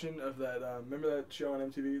version of that. Remember that show on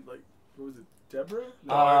MTV? Like, what was it? Deborah?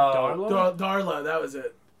 No, Darla? Darla. That was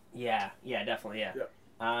it. Yeah, definitely, yeah. Yep.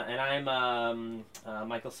 And I'm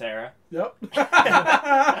Michael Cera. Yep.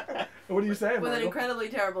 What are you saying, With an Michael? incredibly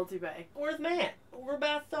terrible toupee. Where's Matt? We're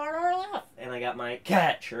about to start our life. And I got my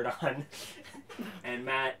cat shirt on. And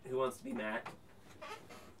Matt, who wants to be Matt?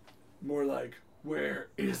 More like Where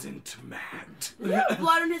isn't Matt? Does he have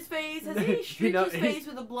blood on his face? Has he streaked know, his face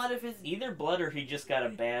with the blood of his... Either blood or he just got a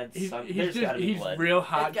bad sun. He's There's gotta be he's blood. real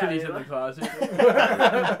hot There's because he's in gotta the be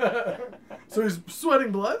closet. So he's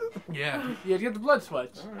sweating blood? Yeah. You get the blood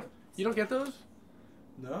sweats. Alright. You don't get those?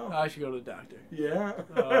 No. I should go to the doctor.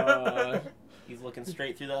 Yeah. He's looking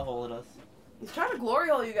straight through that hole at us. He's trying to glory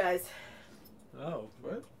hole you guys. Oh.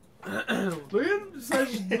 What? Look at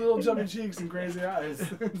such little chubby cheeks and crazy eyes.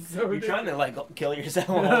 It's so You're ridiculous. trying to like kill yourself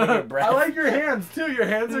holding your breath. I like your hands too. Your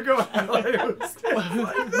hands are going out like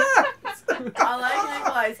that. I like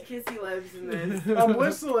Nikolai's kissy lips in this. I'm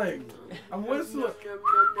whistling. I'm whistling. Nom, nom,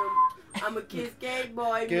 nom, nom. I'm a kiss gay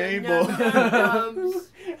boy. Gay nom, boy. nom, nom, noms.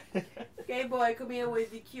 Gay boy, come here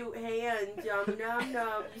with your cute hands. Nom, nom,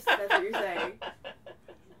 nom. That's what you're saying.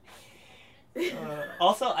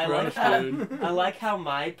 Also, I Gross, like dude. I like how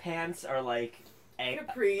my pants are like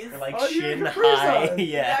Capris. are like Oh, you shin got Capris high. on. You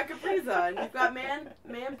Yeah. got Capris on. You've got man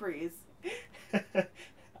prees.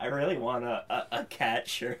 I really want a cat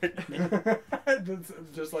shirt. That's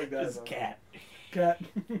just like that. Just cat. Cat.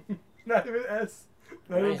 Not even S.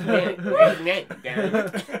 Not even-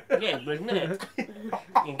 Yeah, but no.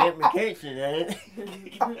 You get my cakes in it.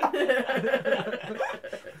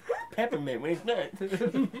 Peppermint, where's that?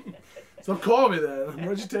 So call me then. I'm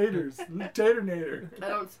Reggie Taters. Tater Nader. I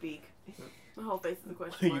don't speak. My whole face is a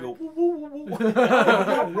question You go. mark. Woo, woo,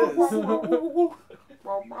 woo, woo.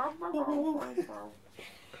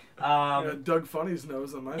 Yeah, Doug Funny's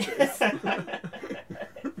nose on my face.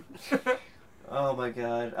 Oh my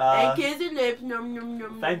god. And kiss and lips. Nom, nom,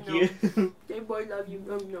 nom, Thank nom, you. nom. Gay boy love you.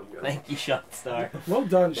 Nom, nom, nom. Thank you, Shot Star. Well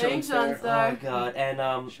done, Sean Thanks, Star. Sean Star. Oh my god.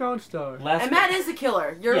 And Sean Star. last And Matt is a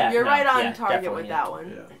killer. You're Yeah, no, right on yeah, target definitely, with yeah. that one.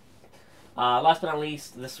 Yeah. last but not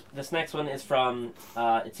least, this next one is from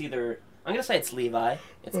it's either I'm gonna say it's Levi.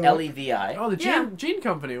 It's Mhm. Levi. Oh, the Yeah. Gene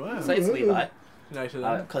Company. Wow. I'll say it's Levi. Nice of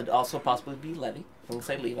them. Could also possibly be Levy. I'm gonna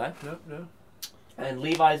say Levi. No. And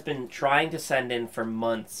Levi's been trying to send in for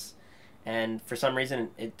months, and for some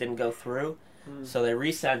reason it didn't go through. So they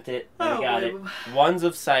resent it, and we got it. One's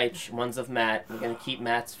of Seich, one's of Matt. We're gonna keep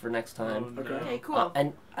Matt's for next time. Oh, no. Okay, cool.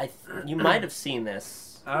 And you might have seen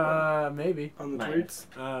this Maybe. On the Mine. tweets.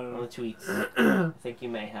 on the tweets. I think you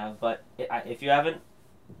may have, but if you haven't,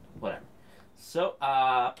 whatever. So,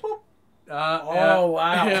 boop. Oh,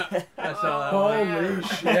 wow. Yeah, I saw that one. Holy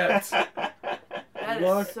shit. That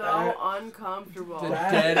Look is so at uncomfortable.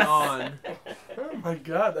 that. Dead on. Oh my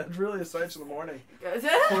god, that's really a sight in the morning. Is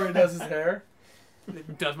Before he it? does his hair.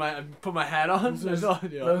 Put my hat on. Those That's all I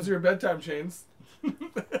do. Those are your bedtime chains.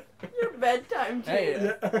 Your bedtime Hey,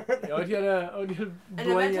 chain. Yeah. You always gotta And a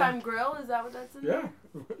bling bedtime grill? Is that what that's in Yeah.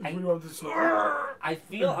 there? We want to snore. I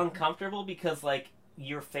feel uncomfortable because like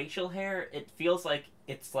your facial hair, it feels like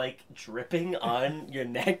it's like dripping on your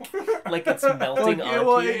neck, like it's melting Well, onto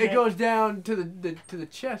well, your it neck. goes down to the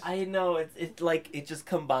chest. I know it like it just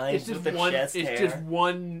combines It's just with the one. chest It's hair, just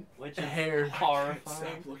one which is hair. horrifying.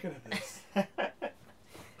 Stop looking at this.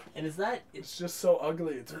 And is that It's just so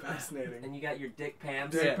ugly. It's fascinating. and you got your dick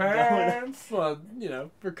pants. Dick Yeah. pants. Well,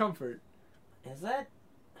 for comfort. Is that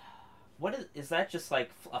what is that just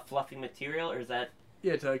like a fluffy material or is that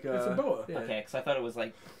Yeah, it's like It's a boa. Yeah. okay? Because I thought it was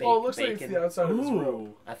like Oh, it looks bacon. like it's the outside of his robe.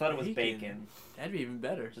 Ooh, I thought it was Bacon. bacon. that'd be even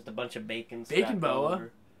better. Just a bunch of bacon. Bacon strapped boa.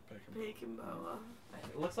 over. Bacon boa.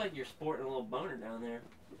 It looks like you're sporting a little boner down there.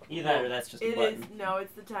 Either that or that's just a It button. is. No,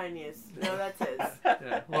 it's the tiniest. No, that's his.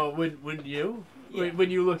 Yeah. Well, wouldn't you? Yeah. When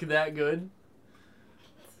you look that good.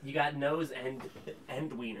 You got nose and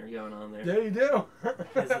wiener going on there. Yeah, you do.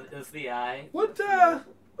 Is the eye? What's the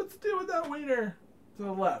deal with that wiener to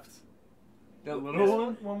the left? That This little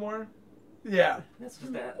one. One more? Yeah. That's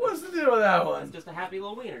just a. What's the deal with that It's one? just a happy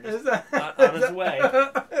little wiener. Is Just that on its way.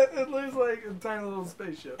 It looks like a tiny little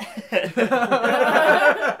spaceship. It's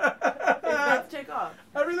about to take off.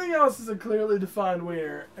 Everything else is a clearly defined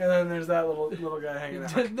wiener, and then there's that little guy hanging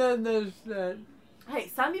out. Then there's that. Hey,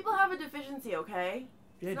 some people have a deficiency, okay?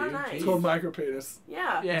 Yeah, It's not dude. nice. It's jeez. called micropenis.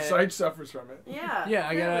 Yeah. Yeah. Sight suffers from it. Yeah. Yeah,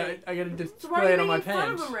 clearly. I gotta So why display are you it on my making fun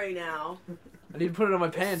pants. of him right now? I need to put it on my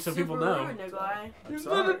pants so people Super know. rude, Nikolai. I'm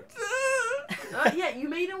sorry. Yeah, you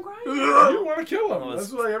made him cry. You want to kill him. Oh, That's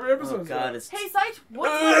it's- what every Oh episode's God, like. it's Hey, Sight,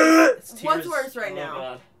 what's worse? it's tears. What's worse right Oh, now?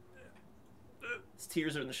 God. His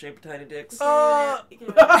tears are in the shape of tiny dicks. You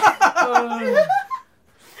can-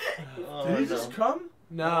 Oh, Did he no. just come?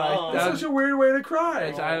 No, Oh. That's such a weird way to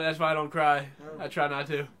cry. that's why I don't cry. Oh. I try not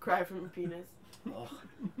to. Cry from a penis. Oh.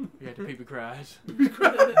 You have to pee cries. Baby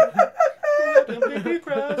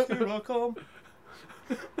cries, here I come.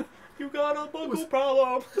 You got a bungle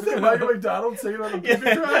problem. Is that Michael McDonald singing on the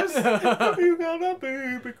baby cries? You got a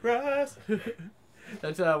baby cries.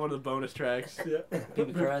 That's one of the bonus tracks. Yeah.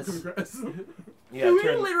 Baby cries. Baby cries. Yeah, Can we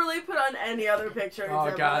turn- literally put on any other picture Oh,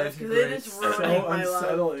 except God, for this? that's Because it great. is ruining So my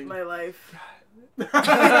unsettling. my life. My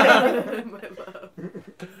love.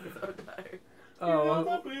 So tired.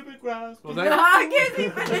 Oh, Baby cries. well, No, that, I can't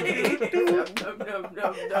even. No.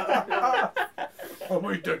 I'm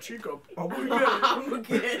gonna eat that cheek up. I'm gonna I'm gonna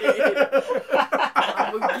get it.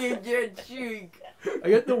 I'm gonna get your cheek. I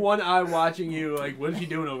get the one eye watching you. Like, what is he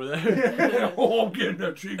doing over there? get it. Oh, I'm getting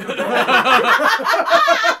that cheek up.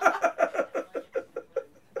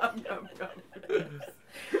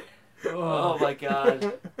 Oh my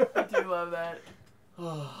god. I do love that.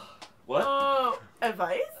 What? Oh,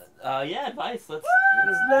 advice? Yeah, advice. Let's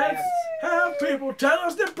Let's dance. have people tell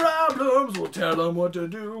us their problems. We'll tell them what to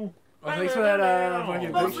do. Oh, thanks for that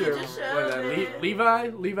fucking Well, we picture. just What is that? showed it.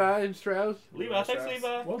 Levi and Strauss. Levi, thanks,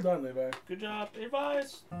 Levi. Well done, Levi. Good job.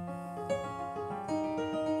 Advice. Our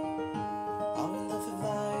love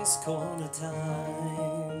advice corner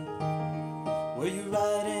time, where you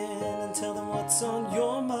write in and tell them what's on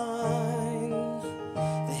your mind.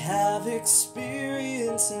 They have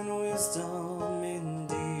experience and wisdom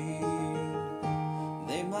indeed.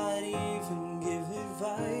 They might even give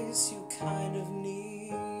advice you kind of need.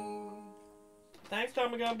 Thanks,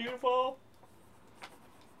 Tommy Gun Beautiful.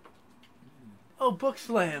 Oh, Book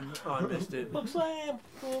Slam. Oh, I missed it. Book slam.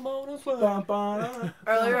 Come on and slam. Bum, bum.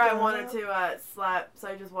 Earlier, I wanted to slap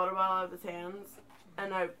Saji's water bottle out of his hands,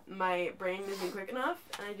 and my brain isn't quick enough,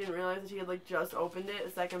 and I didn't realize that he had like just opened it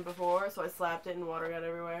a second before, so I slapped it and water got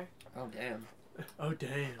everywhere. Oh damn. Oh,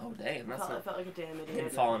 damn. Oh damn. That's I not. felt like a damn Didn't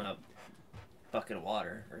idiot. fall in a bucket of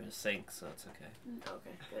water or a sink, so it's okay.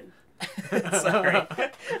 Okay, good. Sorry.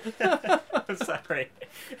 Sorry.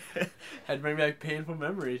 Had to bring back painful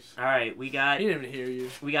memories. All right, we got He didn't even hear you.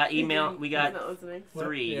 email. We He's got not listening.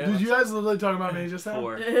 3, Yeah. Did you guys literally talk about me just now?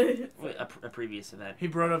 4. Yes. A previous event. He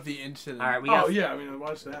brought up the incident. All right, we got Oh, yeah, I mean, I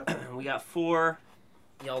watched it happen. we got 4.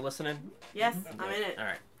 Y'all listening? Yes, I'm in it. All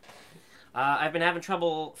right. I've been having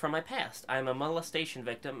trouble from my past. I'm a molestation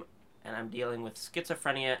victim, and I'm dealing with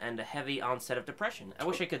schizophrenia and a heavy onset of depression. I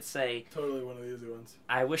wish I could say. Totally one of the easy ones.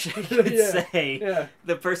 I wish I could Yeah. say Yeah.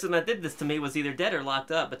 the person that did this to me was either dead or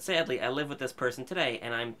locked up. But sadly, I live with this person today,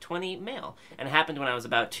 and I'm 20 male. And it happened when I was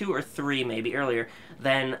about 2 or 3, maybe earlier.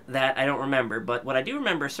 Than that, I don't remember. But what I do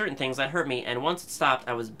remember are certain things that hurt me. And once it stopped,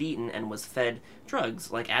 I was beaten and was fed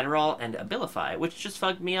drugs like Adderall and Abilify, which just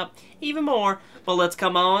fucked me up even more. But let's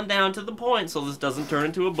come on down to the point so this doesn't turn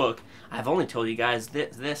into a book. I've only told you guys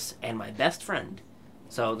this and my best friend.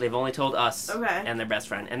 So they've only told us Okay. and their best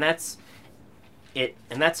friend. And that's it.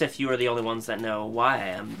 And that's if you are the only ones that know why I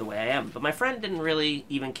am the way I am. But my friend didn't really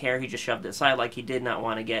even care. He just shoved it aside like he did not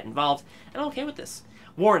want to get involved. And I'm okay with this.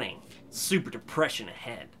 Warning. Super depression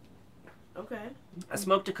ahead. Okay. I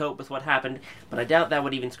smoked to cope with what happened, but I doubt that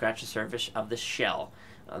would even scratch the surface of the shell.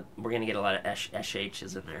 We're going to get a lot of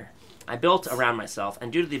SHs in there. I built around myself,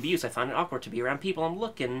 and due to the abuse, I found it awkward to be around people I'm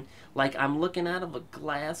looking out of a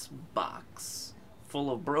glass box full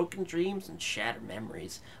of broken dreams and shattered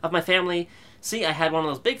memories of my family. See, I had one of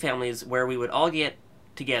those big families where we would all get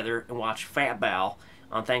together and watch Fat Bow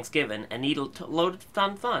on Thanksgiving and eat a load of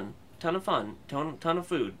ton of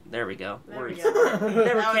food. There we go. There we Words. go. Never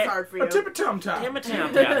That was cared- hard for A you. tip-a-tom-tom.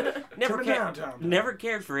 Never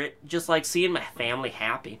cared for it. Just like seeing my family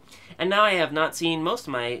happy. And now I have not seen most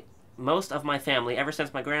of my family ever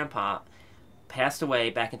since my grandpa passed away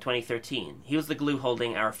back in 2013. He was the glue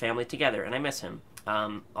holding our family together, and I miss him.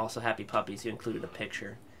 Also, happy puppies. You included a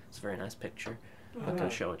picture. It's a very nice picture. I'm not going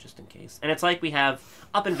to show it just in case. And it's like we have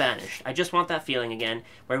up and vanished. I just want that feeling again,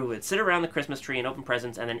 where we would sit around the Christmas tree and open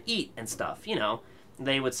presents and then eat and stuff. You know,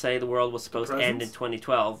 they would say the world was supposed to end in Presents?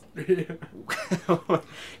 2012.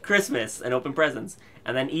 Christmas and open presents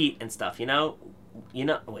and then eat and stuff. You know.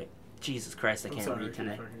 Wait. Jesus Christ! I I'm can't sorry, I read keep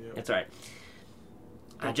today. fucking you up. It's alright.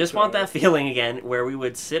 I Don't just be want sorry. that feeling again, where we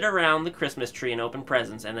would sit around the Christmas tree and open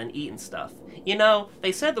presents and then eat and stuff. You know,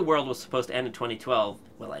 they said the world was supposed to end in 2012.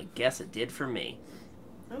 Well, I guess it did for me.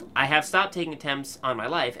 Oh. I have stopped taking attempts on my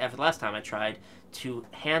life after the last time I tried to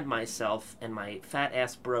hand myself, and my fat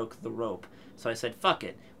ass broke the rope. So I said, fuck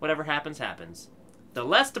it. Whatever happens, happens. The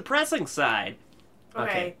less depressing side.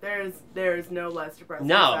 Okay. There's no less depressing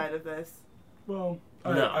No. side of this. Well,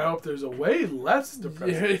 No. I hope there's a way less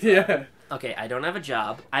depressing. Yeah. Okay, I don't have a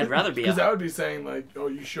job. I'd rather be Because a... that would be saying, like, oh,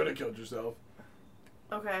 you should have killed yourself.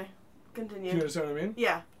 Okay. Do you Continue. understand what I mean?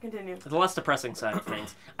 Yeah, continue. The less depressing side of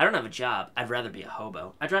things. I don't have a job. I'd rather be a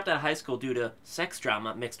hobo. I dropped out of high school due to sex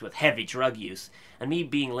drama mixed with heavy drug use, and me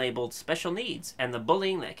being labeled special needs, and the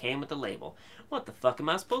bullying that came with the label. What the fuck am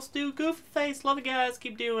I supposed to do? Goofy face. Love you guys.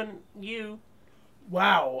 Keep doing you.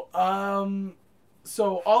 Wow.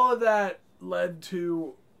 So all of that led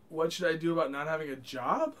to what should I do about not having a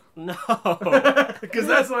job? No. Because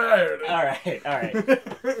that's what I heard. All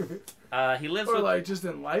right. He lives Or with like just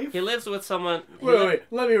in life. he lives with someone. Wait.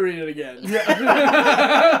 Let me read it again.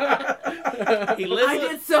 He lives I with,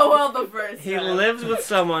 did so well the first he time. lives with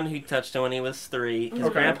someone who touched him when he was 3. His Okay.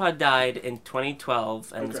 grandpa died in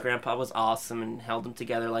 2012, and his Okay. grandpa was awesome and held him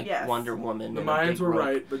together like Yes. Wonder Woman. The in a Mayans big were rope.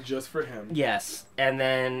 right, but just for him. Yes, and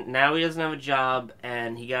then now he doesn't have a job,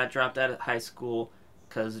 and he got dropped out of high school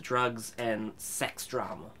because of drugs and sex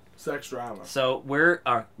drama. Sex drama. So we're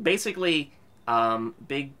basically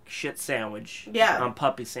big shit sandwich. Yeah.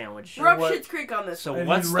 Puppy sandwich. We're up What- Schitt's Creek on this. So And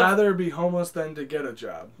what's you'd the rather be homeless than to get a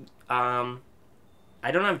job. I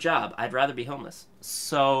don't have a job. I'd rather be homeless.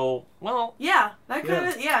 So, well, Yeah, that kind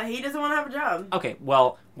of. Yeah, he doesn't want to have a job. okay.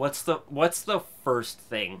 Well, what's the first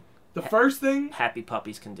thing The first thing happy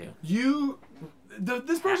puppies can do?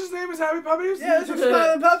 this person's name is Happy Puppies? Yeah, that's what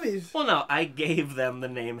Smiling Puppies. Well, no, I gave them the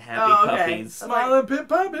name Happy Oh, okay. Puppies. Smiling Pit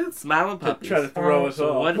Puppets. Smiling puppies. Try to throw us So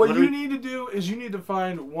off. what- What do you we- need to do is you need to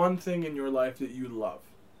find one thing in your life that you love.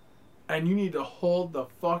 And you need to hold the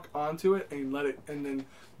fuck onto it and let it and then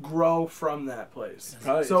grow from that place.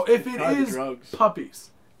 Probably- So if it probably is drugs. puppies,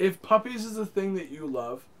 if puppies is a thing that you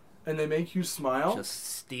love and they make you smile,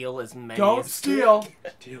 Just steal as many. don't as- steal,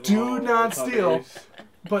 Steal do all not the steal. puppies.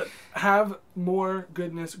 but have more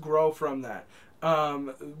goodness grow from that.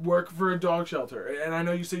 Work for a dog shelter. And I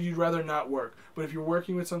know you said you'd rather not work, but if you're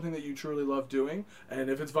working with something that you truly love doing,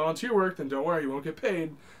 and if it's volunteer work, then don't worry, you won't get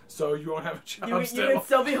paid, so you won't have a job You still. can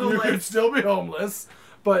still be You can homeless. still be homeless,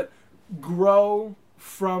 but grow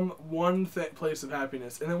from one place of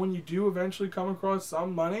happiness. And then when you do eventually come across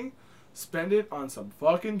some money, spend it on some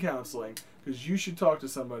fucking counseling, because you should talk to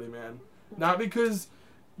somebody, man. Not because...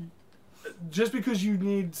 Just because you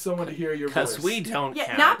need someone to hear your voice. Because we don't Yeah,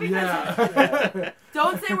 count. not because. Yeah.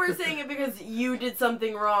 Don't say we're saying it because you did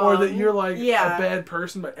something wrong. Or that you're like Yeah. a bad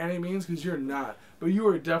person by any means, because you're not. But you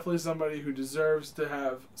are definitely somebody who deserves to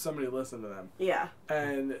have somebody listen to them. Yeah,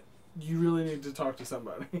 And you really need to talk to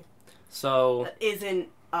somebody. So, that isn't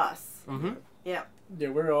us. mm-hmm. Yeah. Yeah,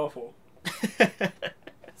 we're awful.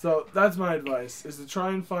 So that's my advice, is to try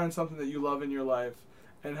and find something that you love in your life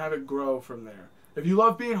and have it grow from there. If you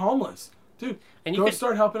love being homeless, dude, and you go could,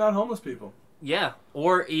 start helping out homeless people. yeah,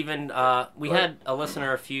 or even we Right. had a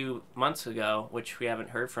listener a few months ago, which we haven't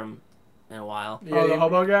heard from in a while. Oh, the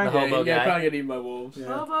hobo guy? The hobo yeah, guy. probably get eaten by wolves. Yeah,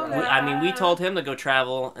 Hobo probably. guy. I mean, we told him to go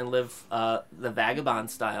travel and live the vagabond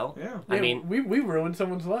style. Yeah. I Yeah, mean, we ruined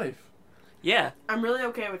someone's life. yeah. I'm really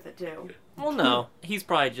okay with it too. Well, no, he's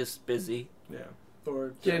probably just busy. Yeah.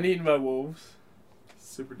 Or Getting eaten by wolves.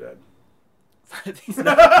 super dead. he's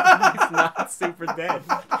not super dead.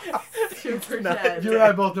 Super dead. You and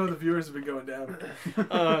I both know the viewers have been going down.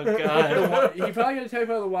 Oh The god. wi- He probably gonna tell you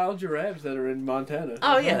about the wild giraffes that are in Montana.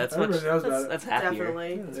 Oh yeah, that's much. Everybody knows about it. That's happier.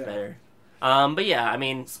 Definitely. That's Yeah. better. But yeah, I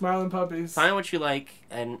mean, Smiling puppies. find what you like,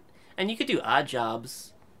 and you could do odd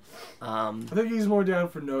jobs. I think he's more down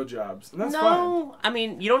for no jobs, and that's fine. No, I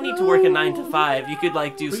mean you don't need to work a 9 to 5. You could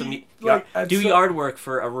like do But some you- like, at do some- yard work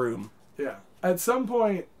for a room. Yeah. At some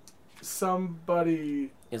point,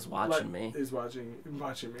 somebody Is watching me. is watching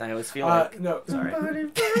me. I always feel like No. sorry.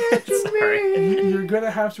 You- Sorry. You're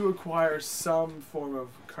gonna have to acquire some form of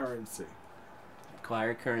currency.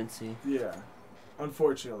 Acquire currency. Yeah.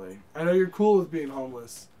 Unfortunately, I know you're cool with being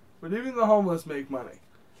homeless, but even the homeless make money.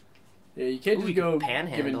 Yeah, you can't Ooh, just we go can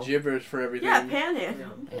panhandle. giving gibberish for everything. Yeah,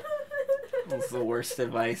 panhandle. That's the worst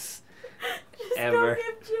advice Just ever. Go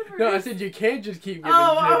give gibberish. No, I said you can't just keep giving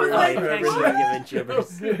Oh, I was gibberish like, for you everything. can't keep giving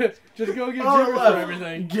gibberish. Just go give Oh, gibberish left. for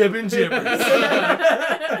everything. Gibbon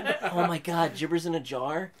gibbers. Oh my god, gibbers in a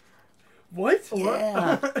jar? What?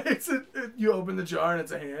 Yeah. You open the jar and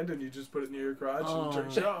it's a hand, and you just put it near your crotch and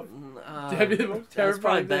jerk it off. That'd be the most That's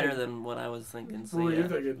probably terrifying better thing. than what I was thinking. So What were you yeah,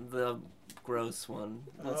 thinking? the gross one.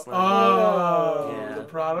 That's Oh, not Yeah. the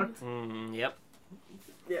product. Yep.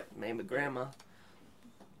 Yep. Made my grandma.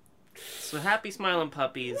 So happy smiling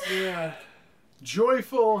puppies. Yeah.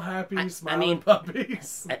 Joyful, happy, I smiling mean-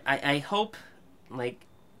 puppies. I hope, like,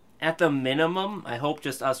 at the minimum, I hope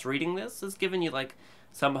just us reading this is giving you, like,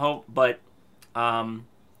 some hope. But,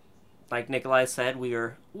 like Nikolai said, we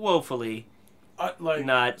are woefully Like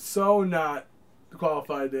not... not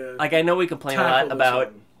qualified to. Like, I know we complain a tackle lot this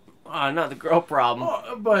about, one. not the girl problem.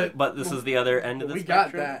 Oh, But this is the other end of the We got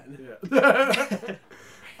spectrum. that.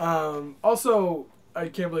 Yeah. Also, I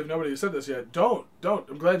can't believe nobody said this yet. Don't.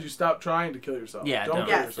 I'm glad you stopped trying to kill yourself. Yeah, don't don't.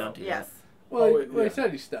 kill Yes. yourself. do Yes. Well, Oh, wait, well, yeah. he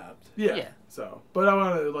said he stopped. Yeah. Yeah. So, but I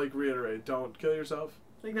want to reiterate: don't kill yourself.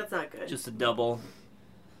 Like that's not good. Just a double.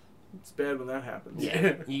 It's bad when that happens.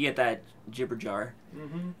 Yeah, you get that jibber jar.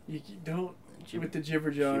 Mm-hmm. You don't Jibber, with the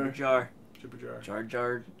jibber jar. jibber jar. Jibber jar. Jar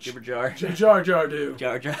jar. Jibber jar. Jar Jar do.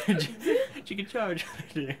 Jar jar. Chicken jar jar.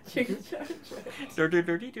 Chicken jar. Dur, dur,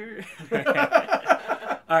 dur, dur, dur.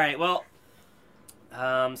 All right, well,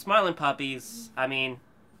 Smiling Puppies, I mean,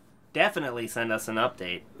 definitely send us an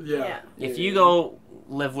update. Yeah. If you go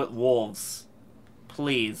live with wolves,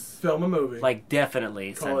 please, Film a movie. like,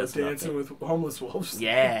 definitely Call send it us an Dancing update. with Homeless Wolves.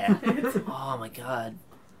 Yeah. Oh, my God.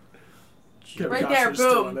 Kevin Right there, Costner's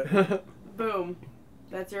still boom. in it. Boom.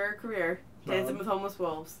 That's your career. Dancing with homeless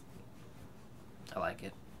wolves. I like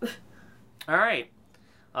it. All right.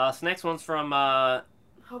 So next one's from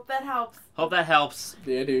Hope that helps. Hope That Helps.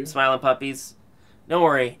 Yeah, dude. Smiling Puppies. Don't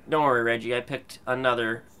worry, Reggie. I picked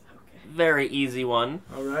another very easy one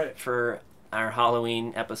All right. for our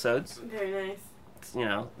Halloween episodes. Very nice. You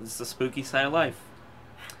know, this is the spooky side of life.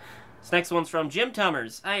 This next one's from Jim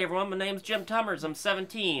Tummers. Hi everyone, my name's Jim Tummers. I'm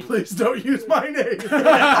 17. Please don't use my name.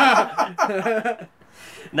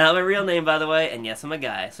 Not my real name, by the way, and yes, I'm a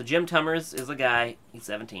guy. So Jim Tummers is a guy. He's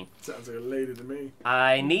 17. Sounds like a lady to me.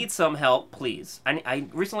 I need some help, please. I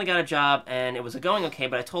recently got a job, and it was going okay,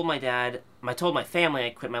 but I told my family I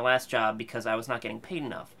quit my last job because I was not getting paid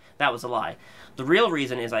enough. That was a lie. The real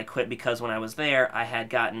reason is I quit because when I was there, I had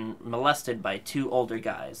gotten molested by 2 older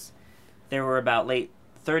guys. They were about late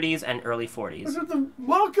 30s and early 40s.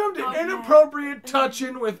 Welcome to Oh, yeah. Inappropriate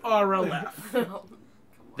Touching with RLF.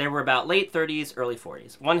 They were about late 30s, early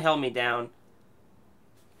 40s. One held me down.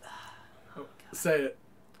 Say it.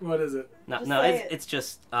 What is it? Just say it. It's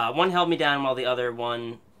just one held me down while the other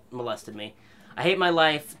one molested me. I hate my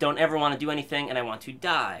life, don't ever want to do anything, and I want to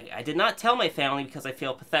die. I did not tell my family because I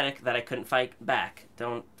feel pathetic that I couldn't fight back.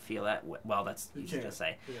 Don't feel that well, that's easy to can't.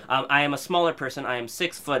 say. Yeah. I am a smaller person. I am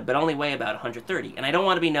 6 foot, but only weigh about 130, and I don't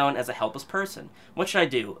want to be known as a helpless person. What should I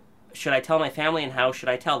do? Should I tell my family, and how should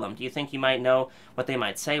I tell them? Do you think you might know what they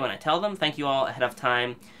might say when I tell them? Thank you all ahead of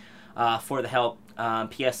time for the help.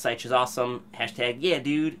 P.S. Seich is awesome. Hashtag yeah,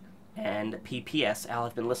 dude. And P.P.S. Al,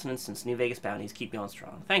 I've been listening since New Vegas Bounties. Keep going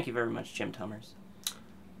strong. Thank you very much, Jim Tummers.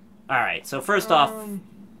 All right, so first off,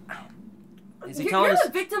 is he telling You're us?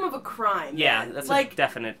 the victim of a crime. Yeah, man. that's like a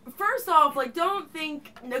definite. First off, like, don't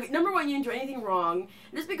think. Number one, you didn't do anything wrong.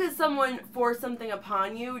 Just because someone forced something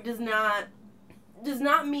upon you does not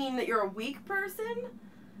mean that you're a weak person.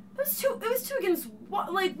 It was two against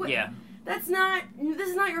what? Like, what? Yeah. That's not. This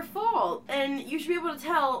is not your fault, and you should be able to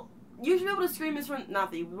tell. You should be able to scream this from. Not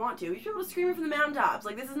that you would want to. You should be able to scream it from the mountaintops.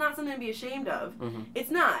 Like, this is not something to be ashamed of. Mm-hmm. It's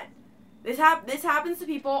not. This happens to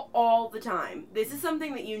people all the time. This is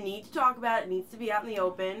something that you need to talk about. It needs to be out in the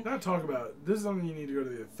open. Not talk about it. This is something you need to go to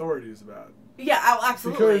the authorities about. Yeah,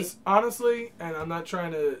 absolutely. Because, honestly, and I'm not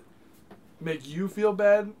trying to make you feel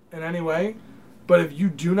bad in any way, but if you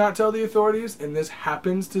do not tell the authorities and this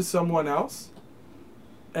happens to someone else,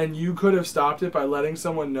 and you could have stopped it by letting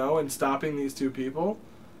someone know and stopping these 2 people,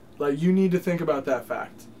 like, you need to think about that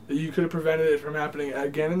fact. That you could have prevented it from happening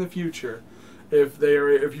again in the future if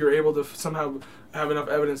you're able to somehow have enough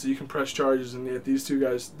evidence that you can press charges and get these 2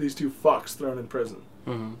 fucks thrown in prison.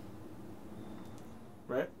 Mm-hmm.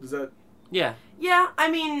 Right? Is that... Yeah. Yeah,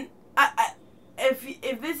 I mean,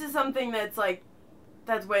 if this is something that's like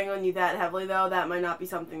that's weighing on you that heavily, though, that might not be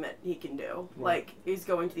something that he can do. Right. Like, he's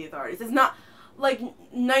going to the authorities. It's not like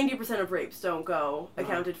 90% of rapes don't go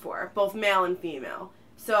accounted for, both male and female.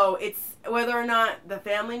 So it's whether or not the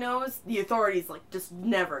family knows, the authorities like just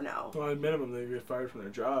never know. Well, at minimum, they get fired from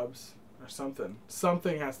their jobs or something.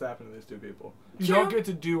 Something has to happen to these 2 people. You True. don't get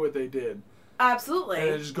to do what they did Absolutely.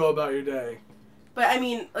 and then just go about your day. But I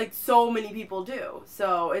mean, like, so many people do.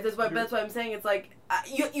 So that's why I'm saying. It's like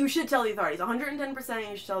you should tell the authorities.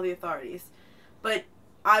 110%. You should tell the authorities. But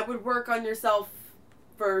I would work on yourself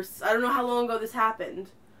first. I don't know how long ago this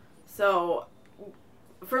happened, so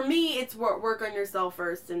for me, it's work on yourself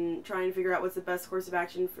first and try and figure out what's the best course of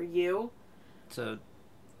action for you. So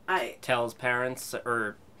I tell his parents,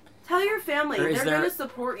 or tell your family. Or is They're there- going to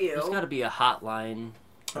support you. there's got to be a hotline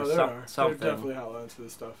or Oh, there are. something. There's definitely hotlines for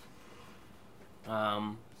this stuff.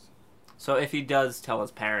 So if he does tell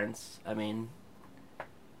his parents, I mean,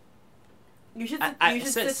 You should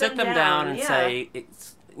sit them down and yeah. say,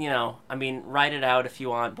 it's, you know, I mean, write it out if you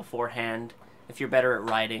want beforehand. If you're better at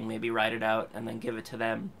writing, maybe write it out and then give it to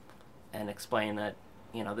them and explain that,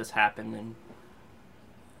 you know, this happened. And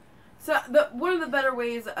So one of the better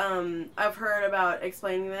ways I've heard about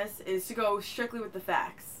explaining this is to go strictly with the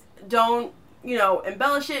facts. Don't, you know,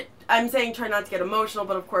 embellish it. I'm saying try not to get emotional,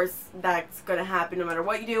 but of course that's going to happen no matter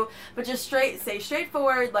what you do. But just say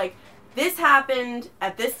straightforward, like, this happened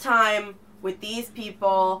at this time with these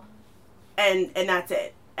people, and that's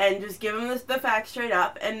it. and just give them the facts straight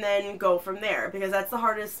up, and then go from there. Because that's the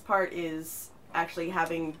hardest part, is actually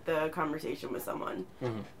having the conversation with someone.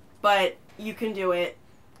 Mm-hmm. But you can do it.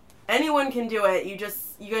 Anyone can do it. You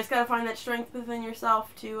guys gotta find that strength within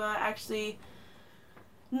yourself to actually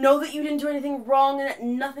know that you didn't do anything wrong, and that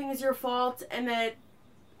nothing is your fault, and that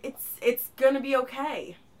it's gonna be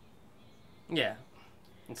okay. Yeah.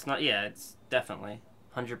 It's not, yeah, it's definitely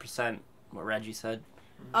 100% what Reggie said.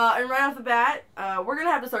 And right off the bat, we're going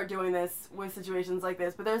to have to start doing this with situations like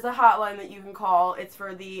this, but there's a hotline that you can call. It's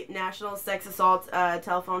for the National Sex Assault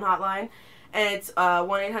telephone hotline, and it's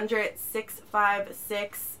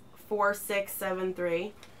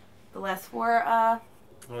 1-800-656-4673. The last four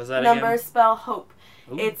What was that numbers again? spell HOPE.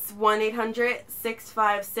 Ooh. It's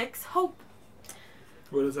 1-800-656-HOPE.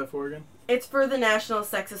 What is that for again? It's for the National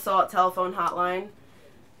Sex Assault telephone hotline.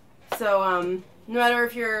 So, no matter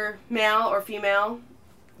if you're male or female,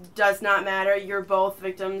 does not matter. You're both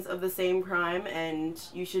victims of the same crime, and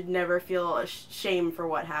you should never feel shame for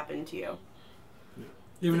what happened to you.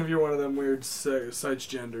 Even if you're one of them weird sites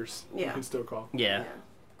genders, you Yeah. can still call. Yeah.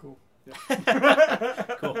 Cool. Cool.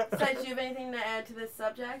 Besides, do you have anything to add to this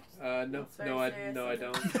subject? No, It's very no, I serious.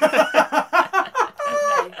 don't. Okay.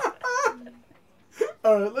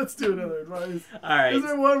 Alright, let's do another advice. Alright. Is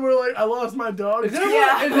there one where, like, I lost my dog? Is there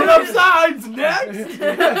Yeah. Put up signs! Next!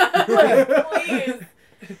 Please.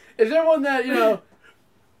 Is there one that,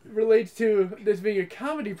 relates to this being a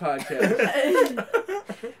comedy podcast?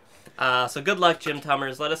 So good luck, Jim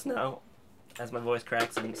Tummers. Let us know as my voice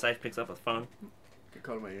cracks and Scythe picks up the phone. Get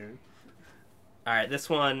caught in my ear. Alright, this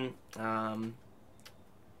one,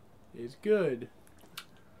 It's good.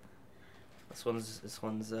 This one's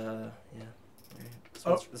yeah.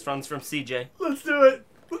 Oh. This one's from CJ. Let's do it!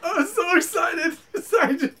 I was so excited!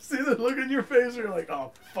 I just see the look in your face, you're like,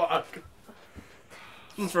 oh, fuck. This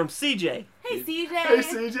one's from CJ. Hey, CJ. Hey,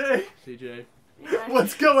 CJ. CJ. Yeah.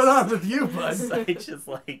 What's going on with you, bud? Scythe is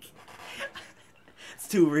like, it's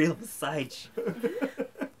too real for Scythe.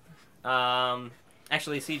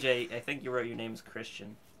 Actually, CJ, I think you wrote your name's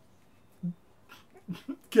Christian.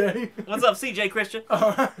 Okay. What's up, CJ Christian?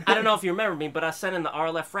 Alright. I don't know if you remember me, but I sent in the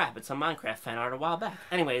RLF rap. It's some Minecraft fan art a while back.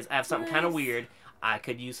 Anyways, I have something kind of Nice. weird I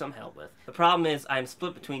could use some help with. The problem is I'm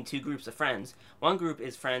split between two groups of friends. One group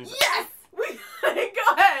is friends... Yes!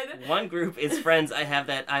 Go ahead! One group is friends I have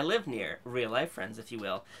that I live near, real life friends, if you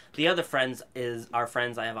will. The other friends are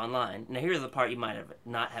friends I have online. Now here's the part you might have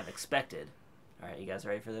not have expected. All right, you guys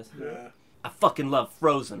ready for this? Yeah. I fucking love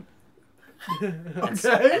Frozen. And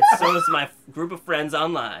Okay. so is my group of friends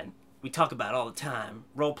online. We talk about it all the time.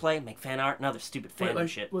 Roleplay, make fan art, and other stupid fandom Wait, like,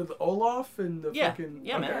 shit. with Olaf and the Yeah. fucking...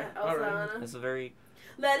 Yeah, man. Yeah, Alright. Elsa. It's a very...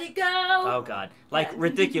 Let it go! Oh, God. Like, Yeah.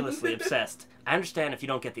 ridiculously obsessed. I understand if you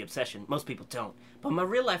don't get the obsession. Most people don't. But my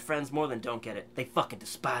real-life friends more than don't get it. They fucking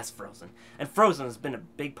despise Frozen. And Frozen has been a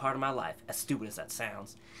big part of my life, as stupid as that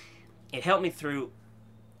sounds. It helped me through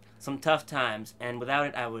some tough times, and without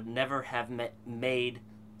it, I would never have made...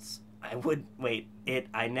 I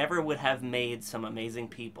never would have made some amazing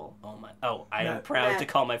people. I am Matt. proud to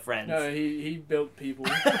call my friends. No, he built people.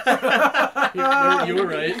 You were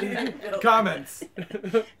right. Comments.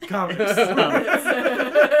 Comments.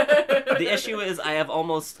 The issue is I have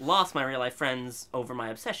almost lost my real-life friends over my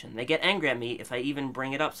obsession. They get angry at me if I even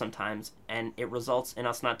bring it up sometimes, and it results in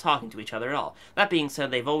us not talking to each other at all. That being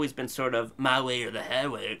said, they've always been sort of my way or the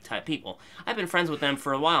highway type people. I've been friends with them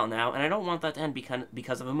for a while now, and I don't want that to end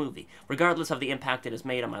because of a movie, regardless of the impact it has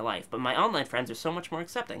made on my life. But my online friends are so much more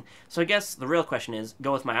accepting. So I guess the real question is,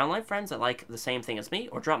 go with my online friends that like the same thing as me,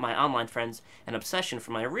 or drop my online friends and obsession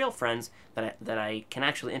for my real friends that I can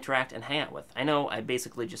actually interact and hang out with. I know I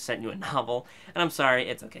basically just sent you a novel, and I'm sorry,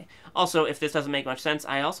 it's okay. Also, if this doesn't make much sense,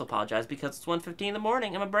 I also apologize because it's 1:15 in the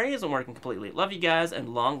morning and my brain isn't working completely. Love you guys, and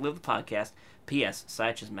long live the podcast. P.S.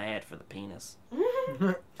 Sitch is mad for the penis.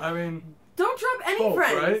 I mean, Don't drop any Both,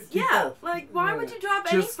 friends. right? Keep Yeah, both. like, why would you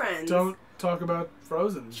drop any just friends? don't talk about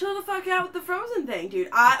Frozen. Chill the fuck out with the Frozen thing, dude.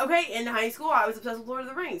 In high school, I was obsessed with Lord of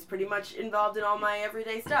the Rings. Pretty much involved in all my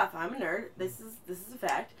everyday stuff. I'm a nerd. This is a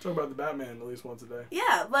fact. Talk about the Batman at least once a day.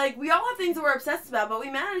 Yeah, like, we all have things that we're obsessed about, but we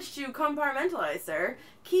managed to compartmentalize, sir.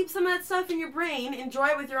 Keep some of that stuff in your brain, enjoy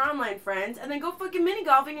it with your online friends, and then go fucking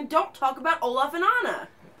mini-golfing and don't talk about Olaf and Anna.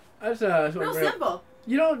 That's Real simple.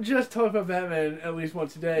 You don't just talk about Batman at least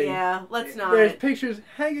once a day. Yeah, let's not. There's pictures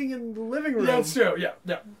hanging in the living room. Yeah, that's true. Yeah,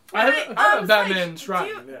 yeah. I Wait, have a Batman Sage, shrine. Do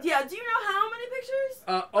you Yeah. know how many pictures?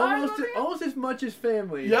 Almost Are almost as much as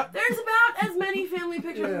family. Yep. There's about as many family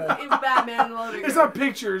pictures Yeah. in Batman in the living room. It's not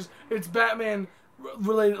pictures. It's Batman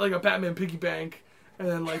related, like a Batman piggy bank, and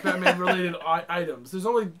then like Batman related items. There's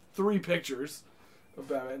only 3 pictures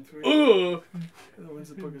A Batman tweet. Ooh, The ones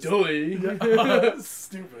that book is doy. Yeah.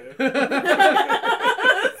 Stupid.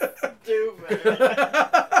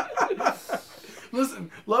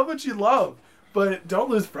 Listen, love what you love, but don't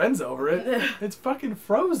lose friends over it. It's fucking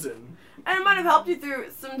Frozen. And it might have helped you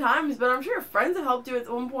through some times, but I'm sure friends have helped you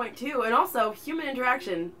at one point too. And also, human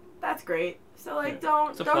interaction, that's great. So, like,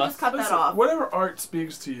 don't a plus. just cut that Listen, off. whatever art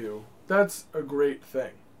speaks to you, that's a great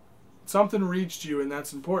thing. Something reached you, and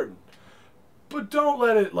that's important. But don't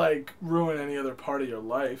let it, like, ruin any other part of your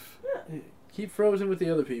life. Keep Frozen with the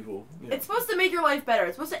other people. Yeah. It's supposed to make your life better.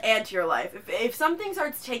 It's supposed to add to your life. If something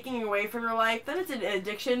starts taking away from your life, then it's an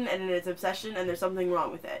addiction and it's obsession, and there's something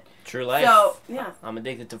wrong with it. True life. So, yeah. I'm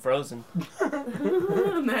addicted to Frozen.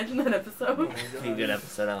 Imagine that episode. Be a good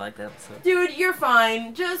episode. I like that episode. Dude, you're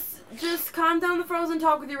fine. Just calm down the Frozen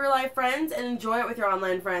talk with your real life friends and enjoy it with your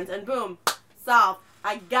online friends. And boom, solved.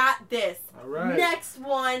 I got this. All right. Next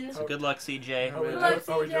one. So good luck, CJ. Are we, Look,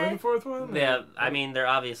 are we CJ. doing the fourth one? Yeah, I mean, they're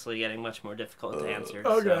obviously getting much more difficult to answer.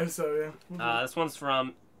 Okay, so yeah. This one's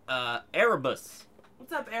from Erebus.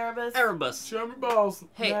 What's up, Erebus? Erebus. Show me balls.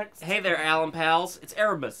 Hey, Next. hey there, Alan pals. It's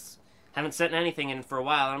Erebus. Haven't sent anything in for a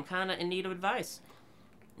while, and I'm kind of in need of advice.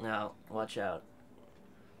 Now, watch out.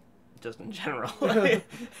 Just in general.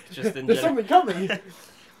 Just in There's general. something coming.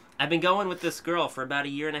 I've been going with this girl for about a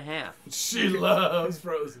year and a half. She loves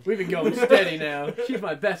Frozen. We've been going steady now. She's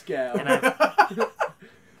my best gal. And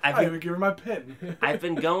I've I been, would give her my pen. I've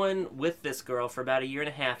been going with this girl for about a year and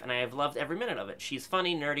a half, and I have loved every minute of it. She's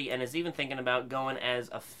funny, nerdy, and is even thinking about going as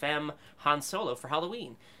a femme Han Solo for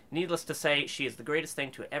Halloween. Needless to say, she is the greatest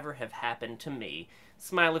thing to ever have happened to me.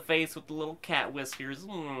 Smiley face with the little cat whiskers.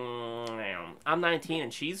 I'm 19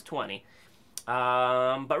 and she's 20.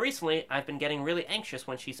 But recently, I've been getting really anxious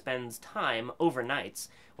when she spends time overnights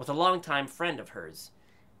with a longtime friend of hers.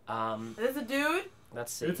 Is this a dude?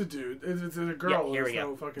 Let's see. It's a dude. It's a girl. Yeah, here we There's go.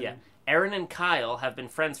 no fucking... Yeah. Erin and Kyle have been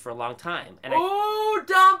friends for a long time, and Ooh,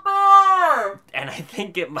 dumper! I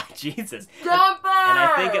think it might Jesus. Dumper! And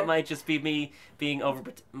I think it might just be me being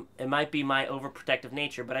it might be my overprotective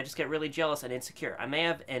nature, but I just get really jealous and insecure. I may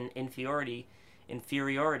have an inferiority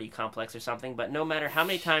complex or something, but no matter how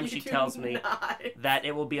many times she You do tells me not. that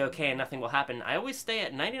it will be okay and nothing will happen, I always stay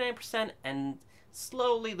at 99%, and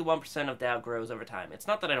slowly the 1% of doubt grows over time. It's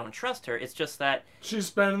not that I don't trust her, it's just that She's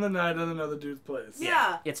spending the night at another dude's place.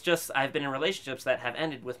 Yeah. it's just I've been in relationships that have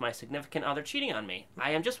ended with my significant other cheating on me.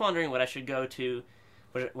 I am just wondering what I should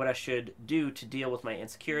what I should do to deal with my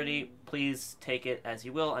insecurity. Please take it as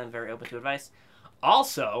you will. I'm very open to advice.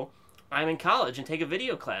 Also, I'm in college and take a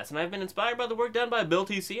video class, and I've been inspired by the work done by Bill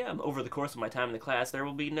TCM. Over the course of my time in the class, there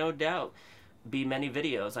will be no doubt many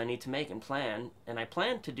videos I need to make and I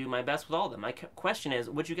plan to do my best with all of them. My question is,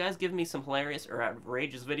 would you guys give me some hilarious or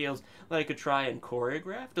outrageous videos that I could try and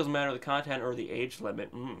choreograph? Doesn't matter the content or the age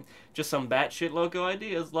limit. Just some batshit loco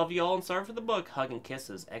ideas. Love you all and sorry for the book. Hug and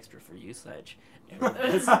kisses, extra for usage.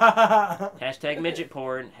 Hashtag midget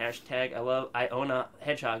porn. Hashtag I own a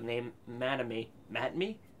hedgehog named Madame.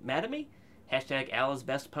 Hashtag Alla's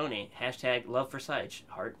best pony. Hashtag love for Sight.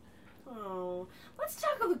 Heart. Oh, let's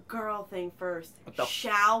tackle the girl thing first, What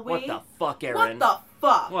shall we? What the fuck, Aaron? What the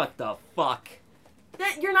fuck? What the fuck?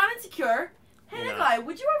 That you're not insecure. Hey, You're Nikolai,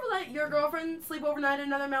 would you ever let your girlfriend sleep overnight at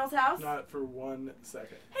another male's house? Not for 1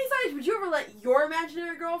 second. Hey, Sage, would you ever let your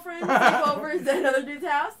imaginary girlfriend sleep over at another dude's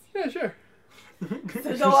house? Yeah, sure. So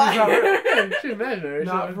do I. Yeah, she's imaginary.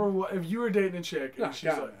 Not so- for what? If you were dating a chick and No, she's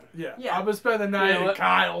God. like, yeah, Yeah. I'm gonna spend the night You know at what?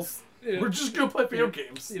 Kyle's. Yeah. We're just gonna play video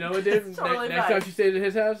games. You know what, Dave? Totally Next fine. time she stays at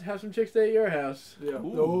his house, have some chicks stay at your house. Yeah.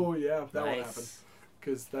 Ooh. Oh yeah, that won't Nice. happen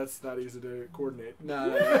because that's not easy to coordinate.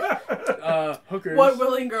 Nah, hookers. What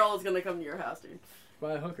willing girl is gonna come to your house, dude?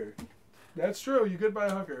 Buy a hooker. That's true. You could buy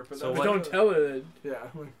a hooker, but So that's what- Don't tell her that. Yeah.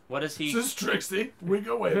 Like, What is he? this is Trixie. We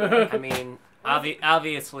go way back. I mean,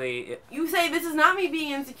 obviously, You say this is not me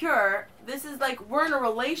being insecure. This is like we're in a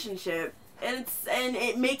relationship, and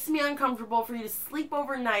it makes me uncomfortable for you to sleep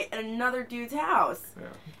overnight at another dude's house. Yeah.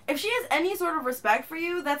 If she has any sort of respect for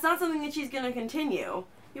you, that's not something that she's gonna continue.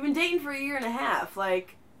 You've been dating for a year and a half.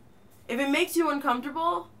 Like, if it makes you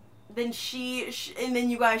uncomfortable, then and then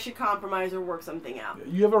you guys should compromise or work something out.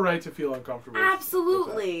 You have a right to feel uncomfortable.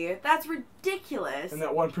 Absolutely, that's ridiculous. And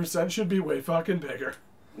that 1% should be way fucking bigger.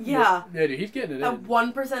 Yeah, Yeah, dude, he's getting it that in.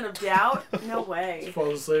 1% of doubt. No way.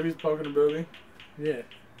 Falls asleep, he's poking a booby. Yeah.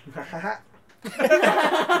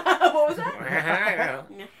 What was that?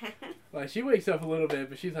 Like, she wakes up a little bit,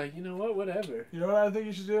 but she's like, you know what? Whatever. You know what I think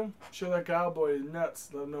you should do? Show that cowboy his nuts.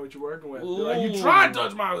 Let him know what you're working with. Be like, you try to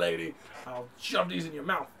touch my lady, I'll shove these in your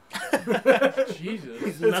mouth. Jesus.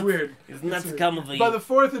 He's It's nuts, weird. His nuts weird. come with By you. the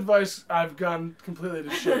fourth advice, I've gone completely to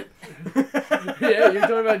shit. Yeah, you're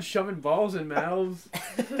talking about shoving balls in mouths.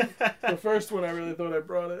 The first one, I really thought I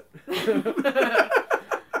brought it.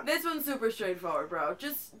 This one's super straightforward, bro.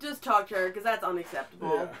 Just talk to her, because that's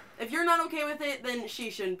unacceptable. Yeah. If you're not okay with it, then she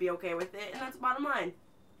shouldn't be okay with it, and that's the bottom line.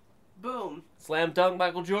 Boom. Slam dunk,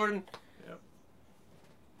 Michael Jordan.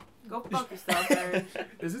 Go fuck yourself, Aaron.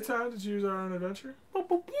 Is it time to choose our own adventure? I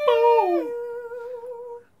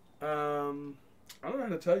don't know how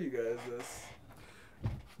to tell you guys this,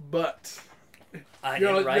 but I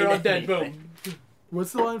You're didn't write all dead. anything. Boom.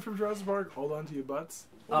 what's the line from Jurassic Park? Hold on to your butts.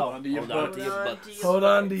 Oh, on to your hold on butt. to your Hold on butts. to your Hold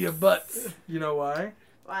on to your butts. You know why?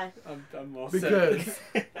 Why? I'm all Because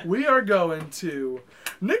set. we are going to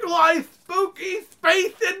Nikolai Spooky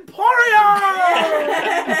Space Emporium!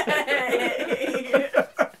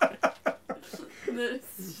 This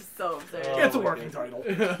is just so absurd. Oh. It's a my working God. title.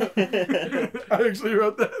 I actually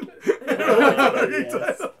wrote that.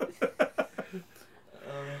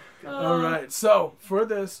 All right, so for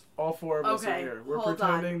this, all four of us are Okay, here. We're hold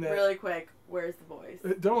pretending on, that. really quick. Where's the voice?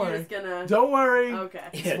 Don't You're worry. just gonna... Don't worry. Okay.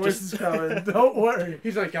 Yeah, His voice just is coming. Don't worry.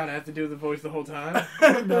 He's like, God, I have to do the voice the whole time.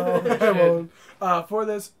 No, I won't. For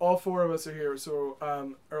this, all four of us are here. So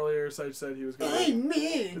earlier, Sage said he was going to...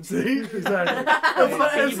 man. See? Exactly.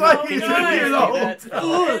 Hey, It's like he's guys. in here the whole That's-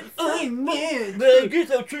 time. I'm man. The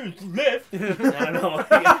get out to the left. I don't know.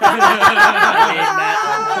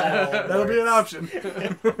 That'll be an option.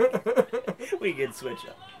 We can switch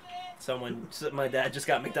up. My dad just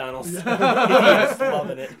got McDonald's. He's Yeah.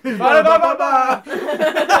 loving it. Ba-da-ba-ba-ba.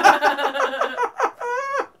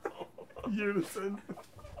 Unison.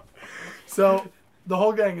 So, the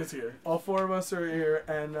whole gang is here. All four of us are here,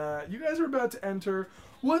 and you guys are about to enter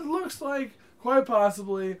what looks like, quite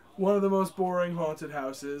possibly, one of the most boring haunted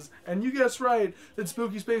houses. And you guessed right that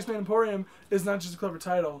Spooky Spaceman Emporium is not just a clever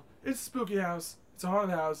title. It's a spooky house. It's a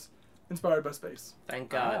haunted house inspired by space. Thank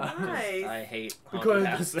God. 'cause Nice. I hate Because haunted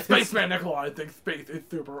houses. Spaceman Nikolai thinks space is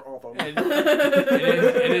super awesome. And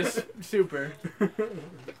it is super.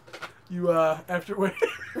 You, after wait.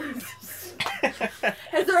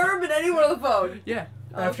 Has there ever been anyone on the phone? Yeah.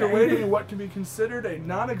 After Okay. waiting what can be considered a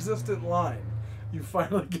non-existent line, you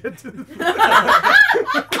finally get to the...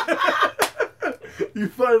 you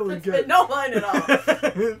finally There's get been no line at all.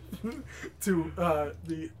 to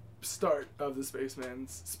the start of the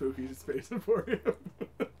Spaceman's Spooky Space Emporium.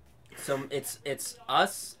 So it's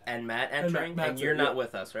us and Matt entering, and, Matt's you're in, not yeah.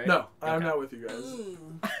 with us, right? No, I'm Okay. not with you guys.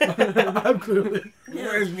 I'm clearly...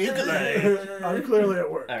 Where's Nikolai? I'm clearly at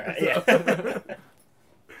work. All right, yeah.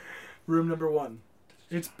 Room number 1.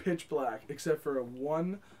 It's pitch black, except for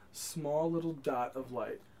one small little dot of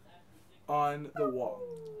light on the wall.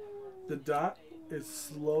 The dot is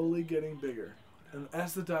slowly getting bigger. And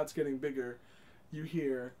as the dot's getting bigger, you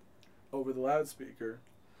hear over the loudspeaker...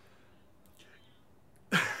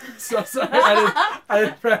 So sorry, I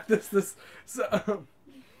didn't practice this. So,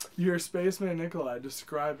 you hear Spaceman Nikolai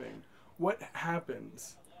describing what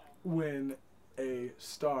happens when a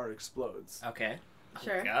star explodes. Okay.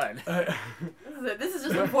 Sure. God. This is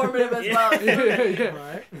just informative as well. Yeah.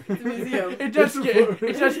 Right? It's a museum. It just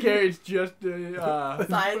it's just scary. It's just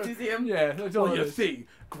Science museum. yeah. That's all Well, it you is. see,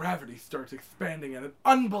 gravity starts expanding at an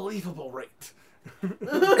unbelievable rate.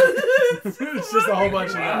 It's just a whole bunch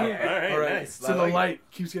of that. All right, nice. So I the like it. light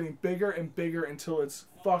keeps getting bigger and bigger until it's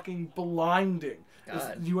fucking blinding.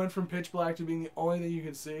 God. You went from pitch black to being the only thing you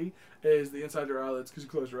can see is the inside your eyelids because you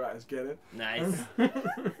close your eyes. Get it? Nice.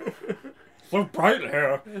 So bright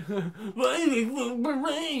here.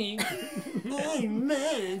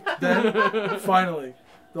 Then, finally,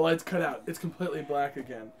 the lights cut out. It's completely black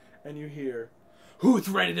again. And you hear, "Who's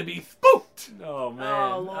ready to be spooked?" Oh man,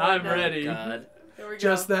 Oh, Lord, I'm no. ready. God. Here we go.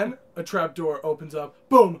 Just then, a trap door opens up.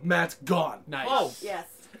 Boom! Matt's gone. Nice. Whoa. Yes.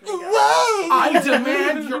 Here we go. I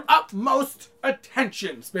demand your utmost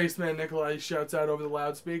attention! Spaceman Nikolai shouts out over the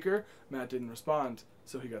loudspeaker. Matt didn't respond,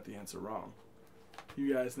 so he got the answer wrong.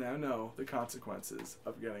 You guys now know the consequences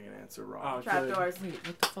of getting an answer wrong. Oh, Trapdoors. Wait,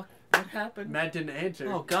 what the fuck? What happened? Matt didn't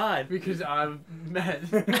answer. Oh God. Because I'm Matt.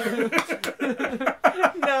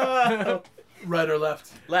 No. Right or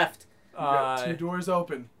left? Left. You got two doors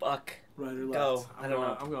open. Fuck. Right or left? Go. I'm I don't going,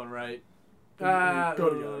 know. I'm going right. Go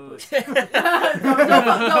together, please.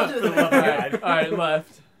 Don't do All this. right, all right,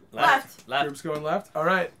 left. Left. Left. Group's going left. All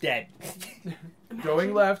right. Dead.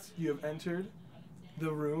 Going left, you have entered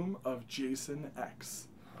the room of Jason X.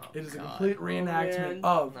 Oh It is a God. complete reenactment man.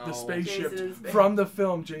 of No. the spaceship Jason in space. from the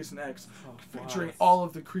film Jason X, Oh, featuring fuck. all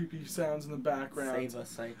of the creepy sounds in the background, Save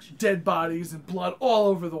us, H. dead bodies and blood all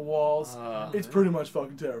over the walls. It's pretty much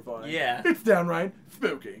fucking terrifying. Yeah. It's downright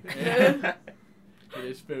spooky. It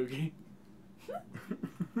is spooky.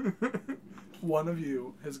 One of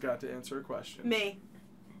you has got to answer a question. Me.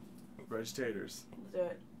 Vegetators. Let's do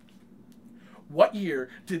it. What year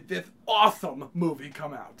did this awesome movie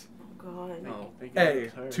come out? Oh God. Oh. Thank God it A.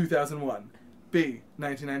 was her. 2001. B.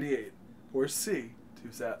 1998. Or C.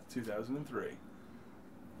 2003.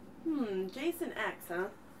 Jason X, huh?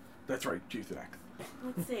 That's right, Jason X.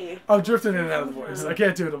 Let's see. I'm drifting in and out of the voice. I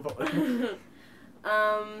can't do it in fully.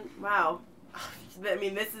 Wow. I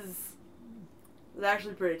mean, this is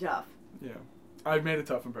actually pretty tough. Yeah. I made it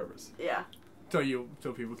tough on purpose. Yeah. So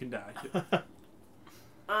people can die.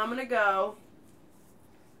 I'm gonna go.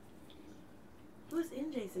 Who's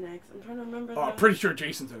in Jason X? I'm trying to remember. Oh, I'm pretty sure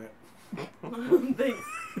Jason's in it.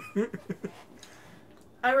 Thanks.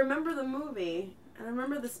 I remember the movie, and I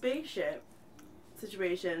remember the spaceship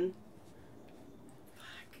situation.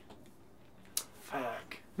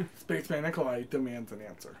 Fuck. Spaceman Nikolai demands an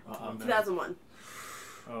answer. Oh, no. 2001.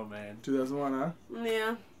 Oh man. 2001, huh?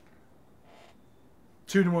 Yeah.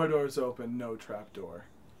 2 more doors open, no trap door.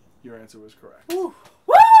 Your answer was correct. Woo!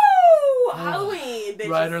 Halloween, bitches.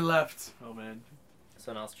 Right or left? Oh man.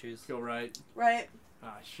 Someone else choose. Go right. Right.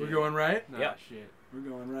 Ah shit. We're going right? Nah, Yep. shit. We're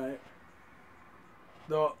going right.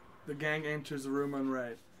 The gang enters the room on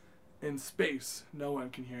right. In space, no one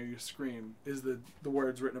can hear you scream, is the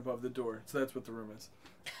words written above the door. So that's what the room is.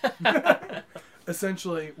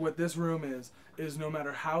 Essentially, what this room is no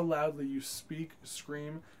matter how loudly you speak,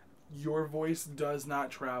 scream, your voice does not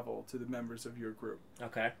travel to the members of your group.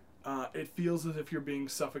 Okay. It feels as if you're being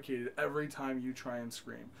suffocated every time you try and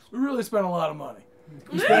scream. We really spent a lot of money.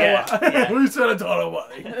 We spent, Yeah. we spent a ton of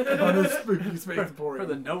money on this spooky space For emporium.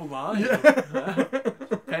 the no line. Yeah.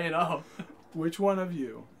 Pay it off. Which one of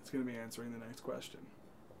you is going to be answering the next question?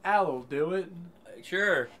 Al'll do it.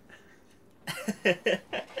 Sure.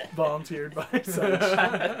 Volunteered by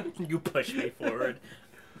Such. You push me forward.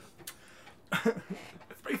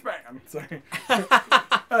 Spaceman. Sorry.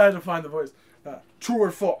 I had to find the voice. True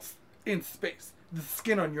or false? In space, the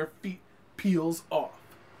skin on your feet peels off.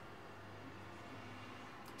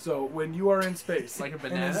 So when you are in space, Like a in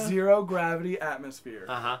banana? a zero gravity atmosphere,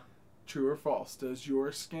 Uh-huh. true or false? Does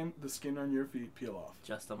your skin, the skin on your feet, peel off?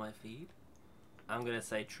 Just on my feet? I'm gonna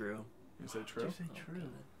say true. You say Did true. you say true?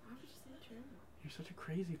 Why would you say true? You're such a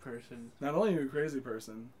crazy person. Not only are you a crazy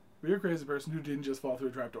person, but you're a crazy person who didn't just fall through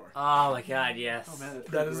a trapdoor. Oh my god, yes. Oh man, that's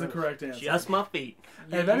That pretty is the gross. correct answer. Just my feet.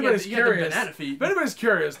 Hey, if You anybody's got the curious, banana feet. if anybody's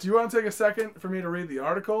curious, do you want to take a second for me to read the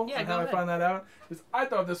article Yeah, and go how I ahead. find that out? Because I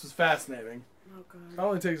thought this was fascinating. Oh It God.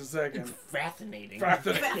 only takes a second. Fascinating.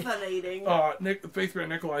 Fascinating. Fascinating. Spaceman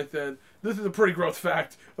Nikolai said, "This is a pretty gross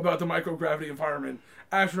fact about the microgravity environment.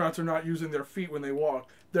 Astronauts are not using their feet when they walk.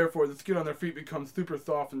 Therefore, the skin on their feet becomes super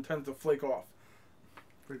soft and tends to flake off."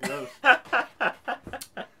 Pretty gross.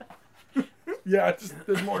 Yeah,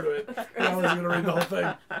 there's more to it. I was going to read the whole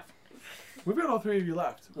thing. We've got all three of you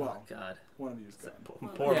left. Oh Well, god. one of you's gone.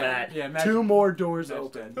 Poor yeah, Matt. Yeah, Matt. 2 more doors Matt's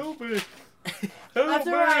open. dead. Left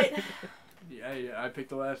or right? Yeah, I picked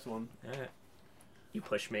the last one. Alright. You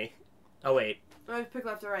push me. Oh wait, I pick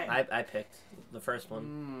left or right. I picked the first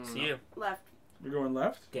one. It's you. Left. We're going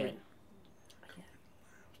left? Okay.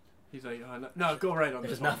 He's like, no, go right on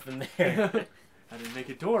There's this one. nothing there. I didn't make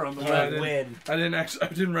a door on the I You left. didn't- win. I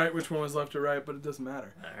didn't write which one was left or right, but it doesn't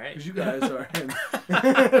matter. Alright. Because you guys are in.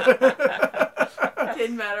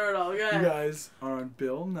 Didn't matter at all. Go You ahead. guys are on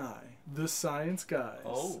Bill Nye, the Science Guys.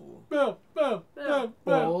 Oh. Boom, boom, boom,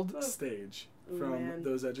 boom. Old stage from Man.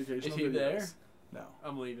 those educational Is he videos. there? No.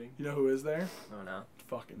 I'm leaving. You know who is there? Oh no.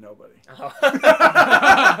 Fucking nobody. Oh.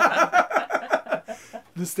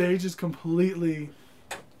 The stage is completely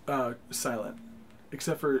silent,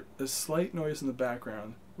 except for a slight noise in the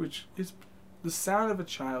background, which is the sound of a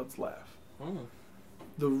child's laugh. Mm.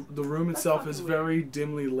 The room That's itself fucking is weird. very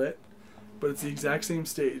dimly lit, but it's the exact same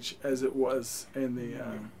stage as it was in the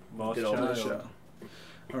Lost Good old in the child. show.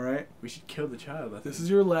 All right, We should kill the child. I think. this is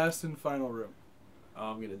your last and final room.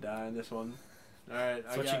 Oh, I'm gonna die in this one. All right,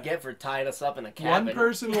 That's what you get for tying us up in a cabin. One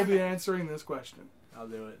person will be answering this question. I'll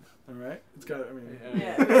do it. All right, it's got. I mean,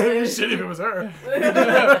 Yeah. shit if it was her.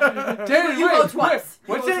 Damn, You vote twice.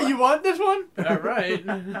 What's You vote it? You want this one? All right.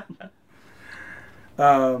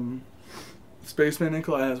 Spaceman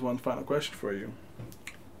Nikolai has one final question for you.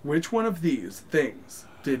 Which one of these things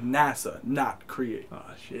did NASA not create? Oh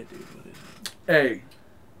shit, dude. What is it? A.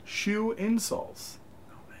 Shoe insoles.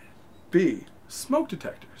 Oh man. B. Smoke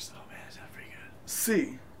detectors. Oh man, is that pretty good?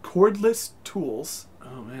 C. cordless tools,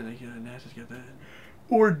 Oh man, NASA's got that.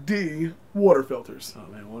 or D, water filters?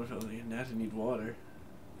 Oh man, water filter. NASA needs water.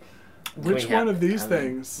 Which we one have- of these I mean,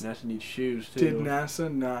 things NASA needs shoes too. did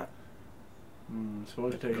NASA not?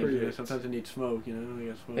 Smoke detectors. create? Yeah, sometimes they need smoke. You know, they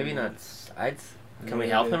got smoke. Maybe not. Can we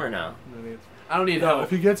Yeah, help yeah. him or no? I don't need No, help. if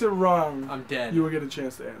he gets it wrong, I'm dead. you will get a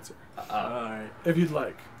chance to answer. Alright. If you'd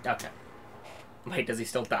like. Okay. Wait, does he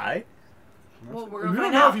still die? Well, we're We gonna don't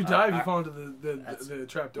find know out. if you die if you Uh, fall into the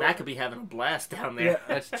trap door. Matt could be having a blast down there. Yeah.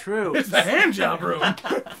 That's true. It's the hand job room.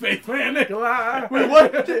 Faith man Nikolai. Wait,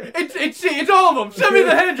 what? It's all of them. Send me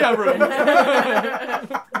the hand job room.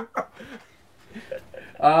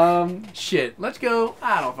 Shit. Let's go.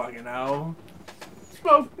 I don't fucking know.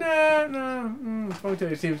 Smoke. No. Smoke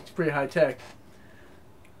detector seems pretty high tech.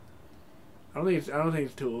 I don't think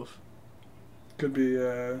it's tools. Could be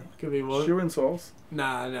Could be more. shoe insoles,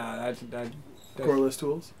 Nah. That's cordless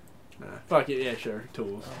tools. nah. Fuck it. Yeah, sure.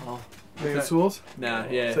 Tools. Oh. Think that- it's tools? Nah.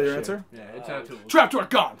 Yeah. Is that your sure. answer? Yeah, it's not tools. Trapdoor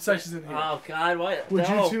gone. Section's in here. Oh God! What? Would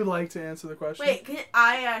no. you two like to answer the question? Wait,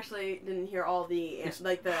 I actually didn't hear all the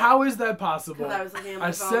like the. How is that possible? Because I was looking at my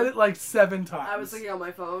I phone. said it like 7 times. I was looking on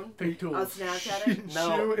my phone. Pick I was tools. Snapchatting.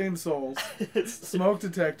 No. Shoe insoles, smoke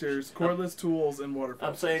detectors, cordless tools, and water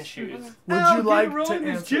I'm filters. saying shoes. Would you like to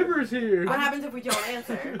answer? Gibbers here. What happens if we don't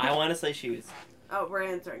answer? I want to say shoes. Oh, we're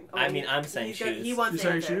answering. Oh, I mean, I'm saying shoes. He wants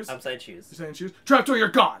You're to saying answer. shoes? I'm saying shoes. You're saying shoes? Trapdoor, you're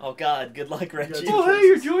gone. Oh God! Good luck, Reggie. Oh, hey,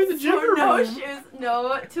 you're joining the So gibber no room. shoes,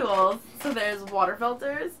 no tools. So there's water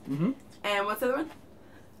filters, Mm-hmm. and what's the other one?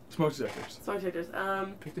 Smoke detectors. Smoke detectors.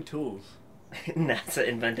 Pick the tools. NASA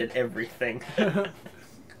invented everything. It's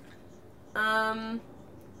Um,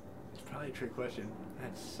 probably a trick question.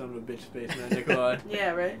 That son of a bitch, spaceman Nikolai.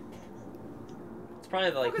 yeah, right. It's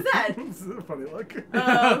probably like. What was that? This is a funny look.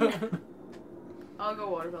 I'll go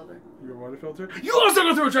water filter. Your water filter? You also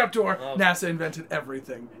go through a trapdoor! Oh. NASA invented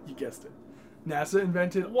everything. You guessed it. NASA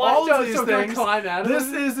invented What? all So- of these so can I things. climb out of This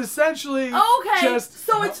it? is essentially Okay, just...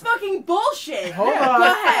 so it's fucking bullshit. Hold Yeah, on. Go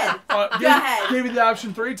ahead. Go Go ahead. Gave you the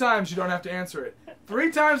option 3 times. You don't have to answer it.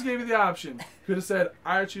 3 times gave you the option. Could have said,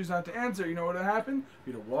 I choose not to answer. You know what would have happened?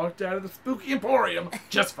 You'd have walked out of the spooky emporium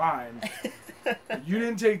just fine. You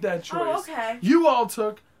didn't take that choice. Oh, okay. You all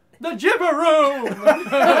took The gibber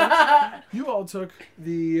room. you all took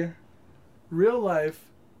the real life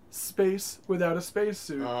space without a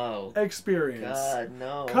spacesuit Oh experience. God!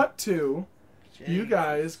 No. Cut to you Jeez.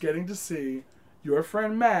 guys getting to see your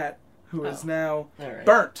friend Matt, who is Oh. now All right.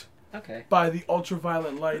 burnt Okay. by the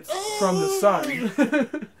ultraviolet lights from the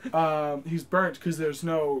sun. He's burnt because there's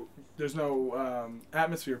no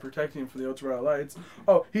atmosphere protecting him from the ultraviolet lights.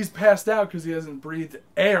 Oh, he's passed out because he hasn't breathed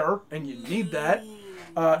air, and you need that.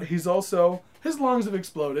 He's also his lungs have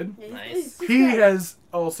exploded. Yeah, Nice. He has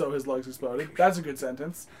also his lungs exploded. That's a good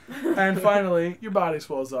sentence. And finally, your body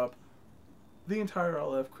swells up. The entire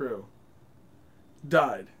LF crew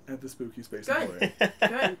died at the spooky space Good. emporium.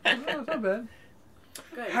 Good. Oh, it's not bad.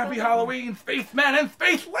 Good. Happy Halloween, Faith Men and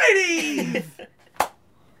Faith Ladies!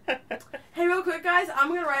 Hey, real quick, guys, I'm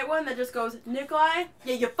gonna write one that just goes, Nikolai,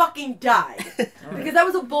 yeah, you fucking died. Because that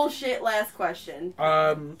was a bullshit last question.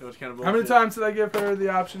 That was kind of bullshit. How many times did I give her the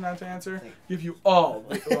option not to answer? Give you all.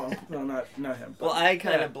 Well, no, not him. Well, I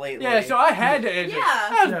kind of blatantly. Yeah, so I had to answer. Yeah.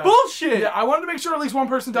 That's Yeah. bullshit. Yeah, I wanted to make sure at least one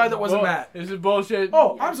person died that wasn't Bull- Matt. This is bullshit.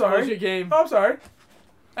 Oh, I'm sorry. Bullshit game. Oh, I'm sorry.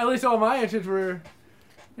 At least all my answers were,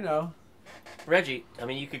 you know. Reggie. I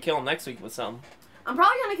mean, you could kill him next week with something. I'm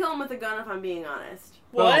probably gonna kill him with a gun if I'm being honest.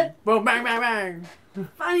 What? Boom, bang, bang, bang.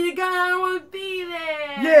 If I need a gun, I don't want to be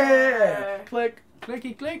there. Yeah! Click.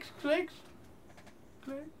 Clicky, clicks, clicks.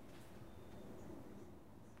 Click.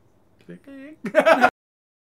 Click.